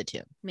couldn't leave the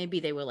tomb. Maybe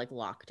they were like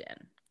locked in.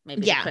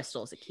 Maybe the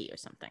crystal is a key or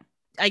something.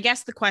 I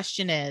guess the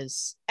question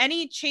is,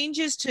 any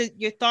changes to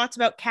your thoughts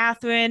about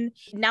Catherine?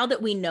 Now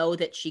that we know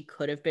that she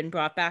could have been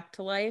brought back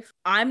to life,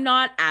 I'm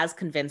not as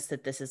convinced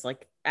that this is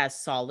like as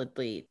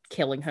solidly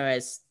killing her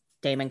as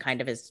Damon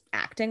kind of is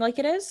acting like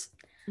it is.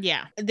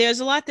 Yeah, there's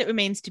a lot that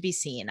remains to be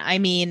seen. I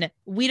mean,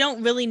 we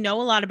don't really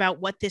know a lot about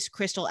what this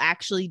crystal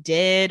actually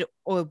did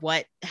or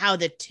how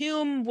the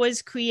tomb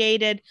was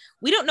created.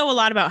 We don't know a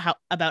lot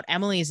about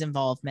Emily's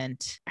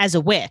involvement as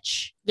a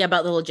witch. Yeah,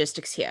 about the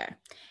logistics here.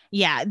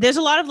 Yeah, there's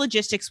a lot of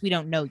logistics we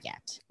don't know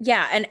yet.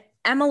 Yeah, and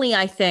Emily,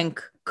 I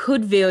think,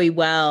 could very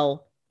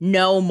well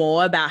know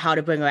more about how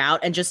to bring her out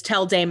and just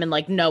tell Damon,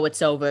 like, no,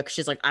 it's over. Because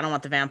she's like, I don't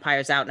want the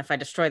vampires out. And if I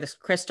destroy this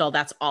crystal,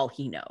 that's all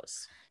he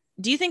knows.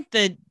 Do you think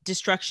the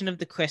destruction of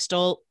the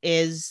crystal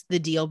is the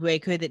deal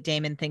breaker that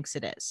Damon thinks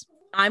it is?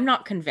 I'm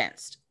not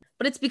convinced,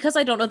 but it's because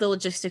I don't know the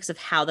logistics of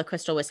how the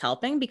crystal was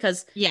helping.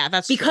 Because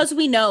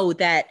we know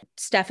that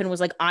Stefan was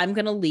like, I'm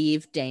going to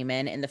leave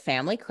Damon in the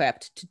family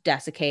crypt to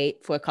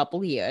desiccate for a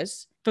couple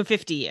years. For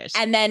 50 years.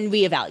 And then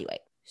reevaluate.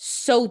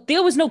 So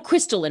there was no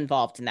crystal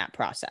involved in that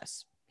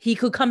process. He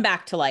could come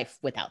back to life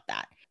without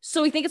that.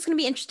 So we think it's going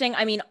to be interesting.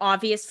 I mean,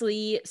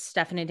 obviously,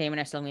 Stefan and Damon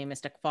are still going to be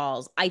Mystic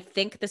Falls. I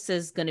think this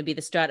is going to be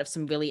the start of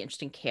some really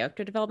interesting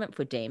character development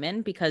for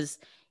Damon because,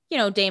 you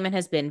know, Damon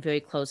has been very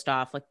closed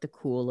off, like the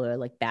cooler,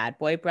 like bad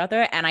boy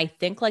brother. And I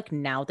think like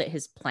now that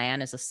his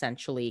plan is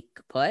essentially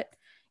kaput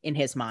in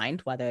his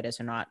mind, whether it is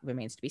or not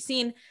remains to be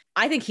seen,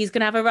 I think he's going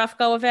to have a rough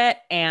go of it.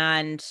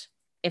 And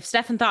if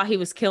Stefan thought he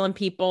was killing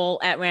people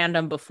at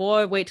random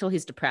before, wait till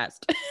he's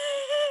depressed.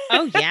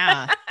 Oh,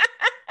 yeah.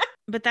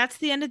 But that's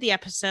the end of the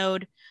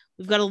episode.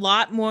 We've got a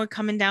lot more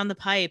coming down the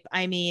pipe.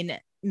 I mean,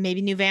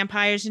 maybe new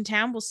vampires in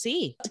town. We'll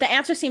see. The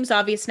answer seems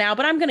obvious now,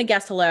 but I'm going to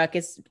guess Alaric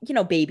is, you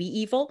know, baby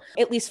evil,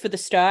 at least for the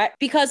start,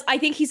 because I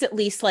think he's at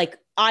least like,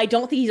 I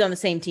don't think he's on the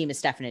same team as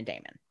Stefan and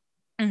Damon.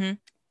 Mm-hmm.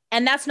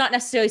 And that's not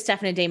necessarily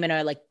Stefan and Damon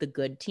are like the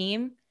good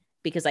team,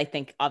 because I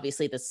think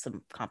obviously there's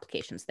some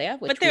complications there,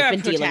 which we've been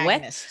dealing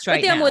with.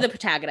 But they're more the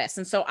protagonists.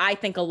 And so I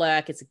think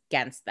Alaric is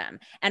against them.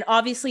 And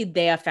obviously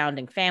they are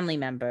founding family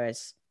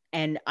members.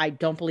 And I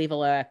don't believe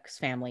Alaric's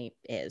family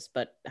is,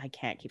 but I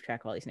can't keep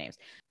track of all these names.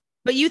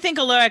 But you think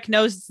Alaric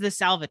knows the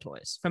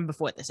Salvatores from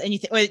before this, and you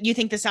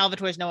think the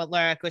Salvatores know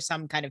Alaric or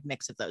some kind of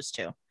mix of those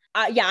two?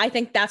 Yeah, I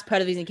think that's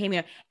part of the reason he came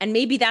here. And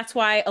maybe that's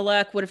why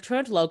Alaric would have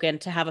turned Logan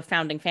to have a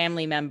founding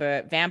family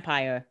member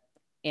vampire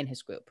in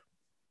his group.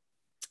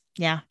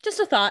 Yeah. Just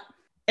a thought.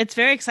 It's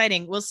very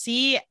exciting. We'll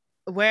see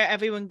where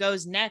everyone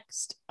goes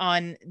next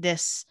on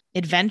this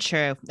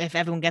adventure. If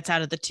everyone gets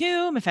out of the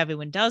tomb, if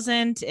everyone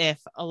doesn't,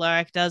 if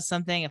Alaric does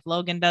something, if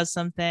Logan does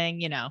something,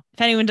 you know,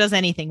 if anyone does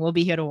anything, we'll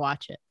be here to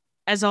watch it.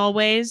 As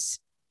always,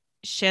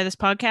 share this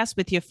podcast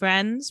with your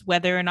friends,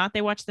 whether or not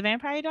they watch the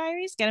Vampire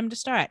Diaries, get them to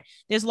start.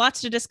 There's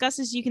lots to discuss.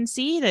 As you can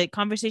see, the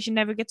conversation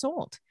never gets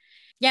old.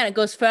 Yeah, and it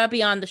goes far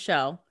beyond the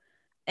show.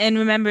 And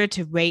remember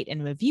to rate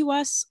and review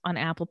us on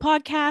Apple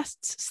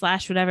Podcasts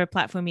 / whatever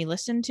platform you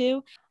listen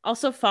to.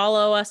 Also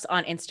follow us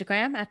on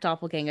Instagram at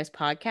Doppelgangers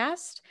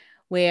Podcast,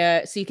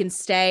 so you can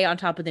stay on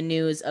top of the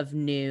news of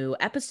new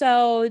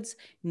episodes,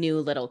 new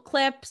little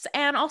clips,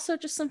 and also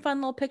just some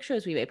fun little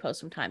pictures we may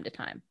post from time to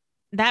time.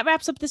 That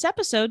wraps up this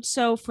episode.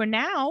 So for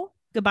now,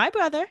 goodbye,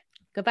 brother.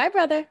 Goodbye,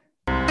 brother.